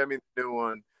 please get me the new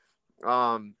one.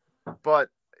 But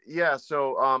yeah,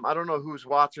 so I don't know who's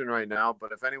watching right now,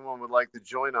 but if anyone would like to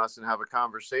join us and have a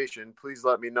conversation, please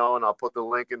let me know, and I'll put the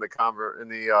link in the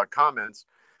comments,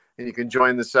 and you can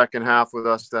join the second half with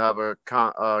us to have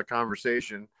a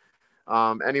conversation.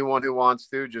 Anyone who wants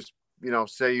to, just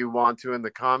say you want to in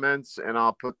the comments, and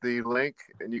I'll put the link,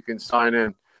 and you can sign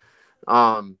in.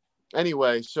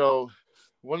 Anyway, so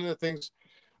one of the things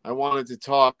I wanted to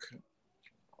talk.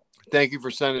 Thank you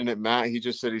for sending it, Matt. He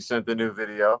just said he sent the new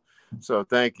video, so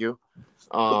thank you.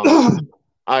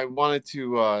 I wanted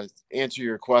to answer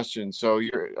your question. So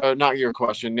not your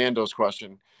question, Nando's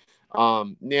question.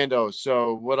 Nando,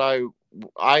 so what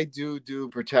I do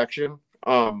protection.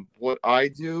 What I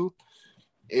do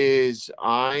is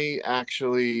I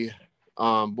actually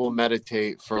will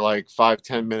meditate for like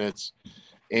 5-10 minutes,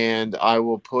 and I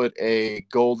will put a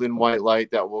golden white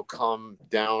light that will come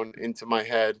down into my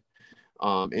head,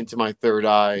 into my third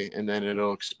eye, and then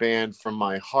it'll expand from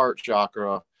my heart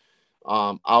chakra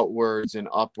outwards and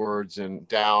upwards and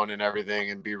down and everything,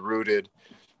 and be rooted.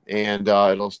 And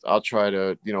I'll try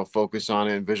to focus on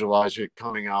it and visualize it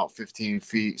coming out 15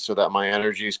 feet so that my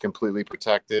energy is completely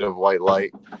protected of white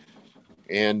light.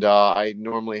 And I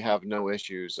normally have no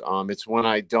issues. It's when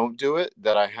I don't do it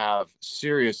that I have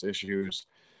serious issues,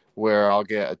 where I'll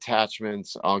get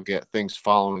attachments, I'll get things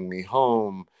following me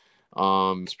home.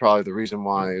 It's probably the reason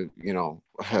why,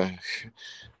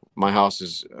 my house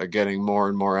is getting more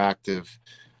and more active,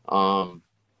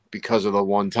 because of the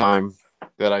one time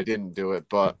that I didn't do it.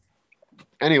 But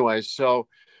anyway, so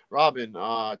Robin,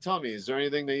 tell me, is there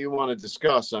anything that you want to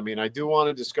discuss? I mean, I do want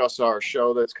to discuss our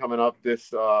show that's coming up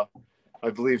this, I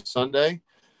believe, Sunday.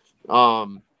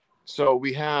 So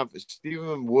we have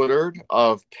Stephen Woodard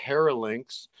of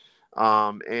Paralinks.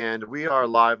 And we are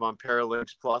live on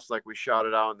Paralinks Plus, like we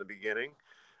shouted out in the beginning.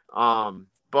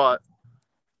 But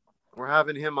we're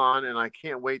having him on, and I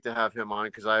can't wait to have him on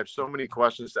because I have so many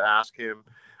questions to ask him.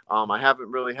 I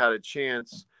haven't really had a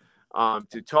chance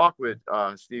to talk with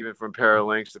Stephen from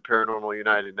Paralinks, the Paranormal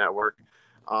United Network,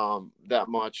 that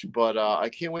much. But I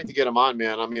can't wait to get him on,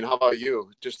 man. I mean, how about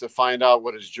you? Just to find out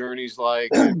what his journey's like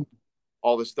and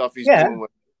all the stuff he's doing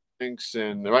with Links,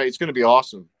 and right, it's going to be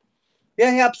awesome.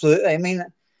 Yeah, absolutely. I mean,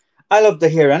 I love to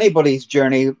hear anybody's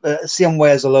journey, same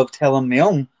way as I love telling my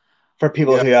own for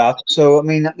people who ask. So, I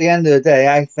mean, at the end of the day,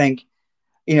 I think,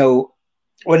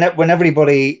 when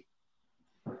everybody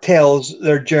tells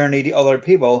their journey to other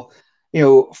people,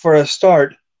 for a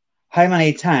start, how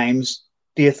many times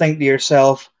do you think to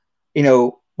yourself,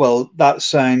 well, that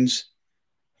sounds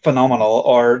phenomenal,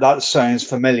 or that sounds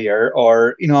familiar,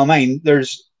 or, I mean,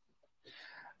 there's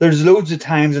loads of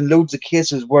times and loads of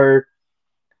cases where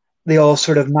they all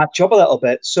sort of match up a little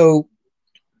bit. So,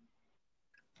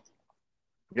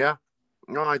 yeah,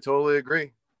 no, I totally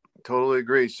agree. Totally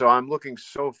agree. So I'm looking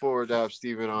so forward to have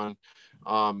Stephen on.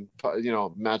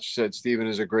 Matt said Stephen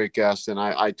is a great guest, and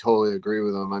I totally agree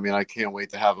with him. I mean, I can't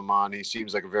wait to have him on. He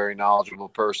seems like a very knowledgeable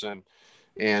person,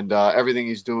 and everything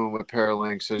he's doing with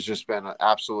Paralinks has just been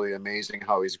absolutely amazing.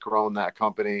 How he's grown that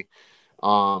company.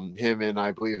 Him and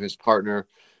I believe his partner.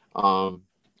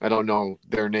 I don't know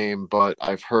their name, but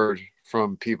I've heard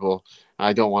from people.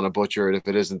 I don't want to butcher it if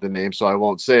it isn't the name, so I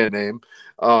won't say a name.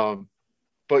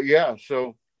 But yeah,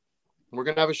 so we're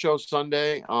going to have a show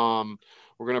Sunday.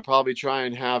 We're going to probably try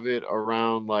and have it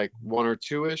around like 1 or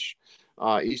 2-ish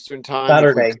Eastern time.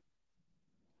 Saturday.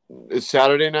 It's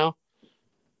Saturday now?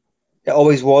 It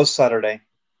always was Saturday.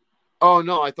 Oh,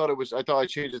 no, I thought I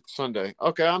changed it to Sunday.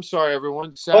 Okay, I'm sorry,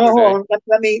 everyone. Saturday. Oh, hold on.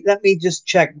 Let me just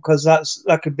check, because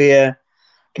that could be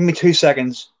give me 2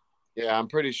 seconds. Yeah, I'm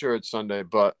pretty sure it's Sunday,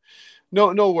 but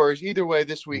no worries. Either way,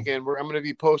 this weekend, I'm going to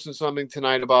be posting something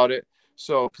tonight about it.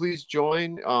 So please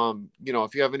join.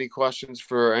 If you have any questions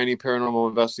for any paranormal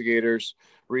investigators,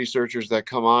 researchers that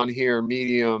come on here,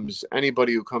 mediums,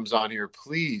 anybody who comes on here,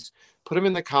 please put them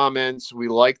in the comments. We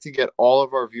like to get all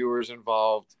of our viewers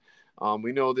involved.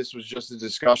 We know this was just a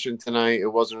discussion tonight. It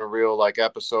wasn't a real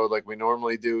episode like we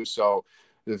normally do. So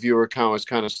the viewer count is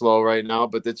kind of slow right now,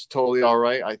 but that's totally all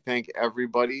right. I thank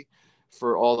everybody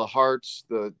for all the hearts,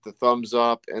 the thumbs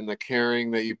up, and the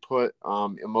caring that you put,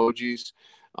 emojis.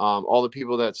 All the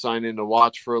people that signed in to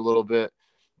watch for a little bit,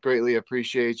 greatly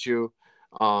appreciate you.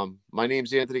 My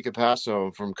name's Anthony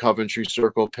Capasso from Coventry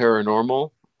Circle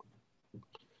Paranormal.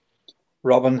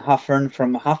 Robin Huffern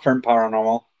from Huffern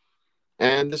Paranormal.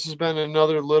 And this has been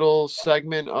another little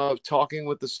segment of Talking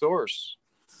with the Source.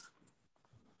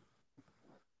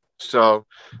 So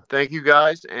thank you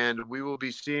guys, and we will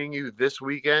be seeing you this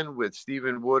weekend with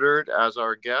Stephen Woodard as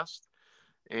our guest,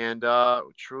 and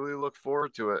truly look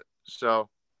forward to it. So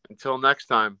until next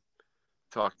time,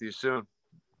 talk to you soon.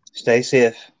 Stay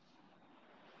safe.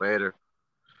 Later.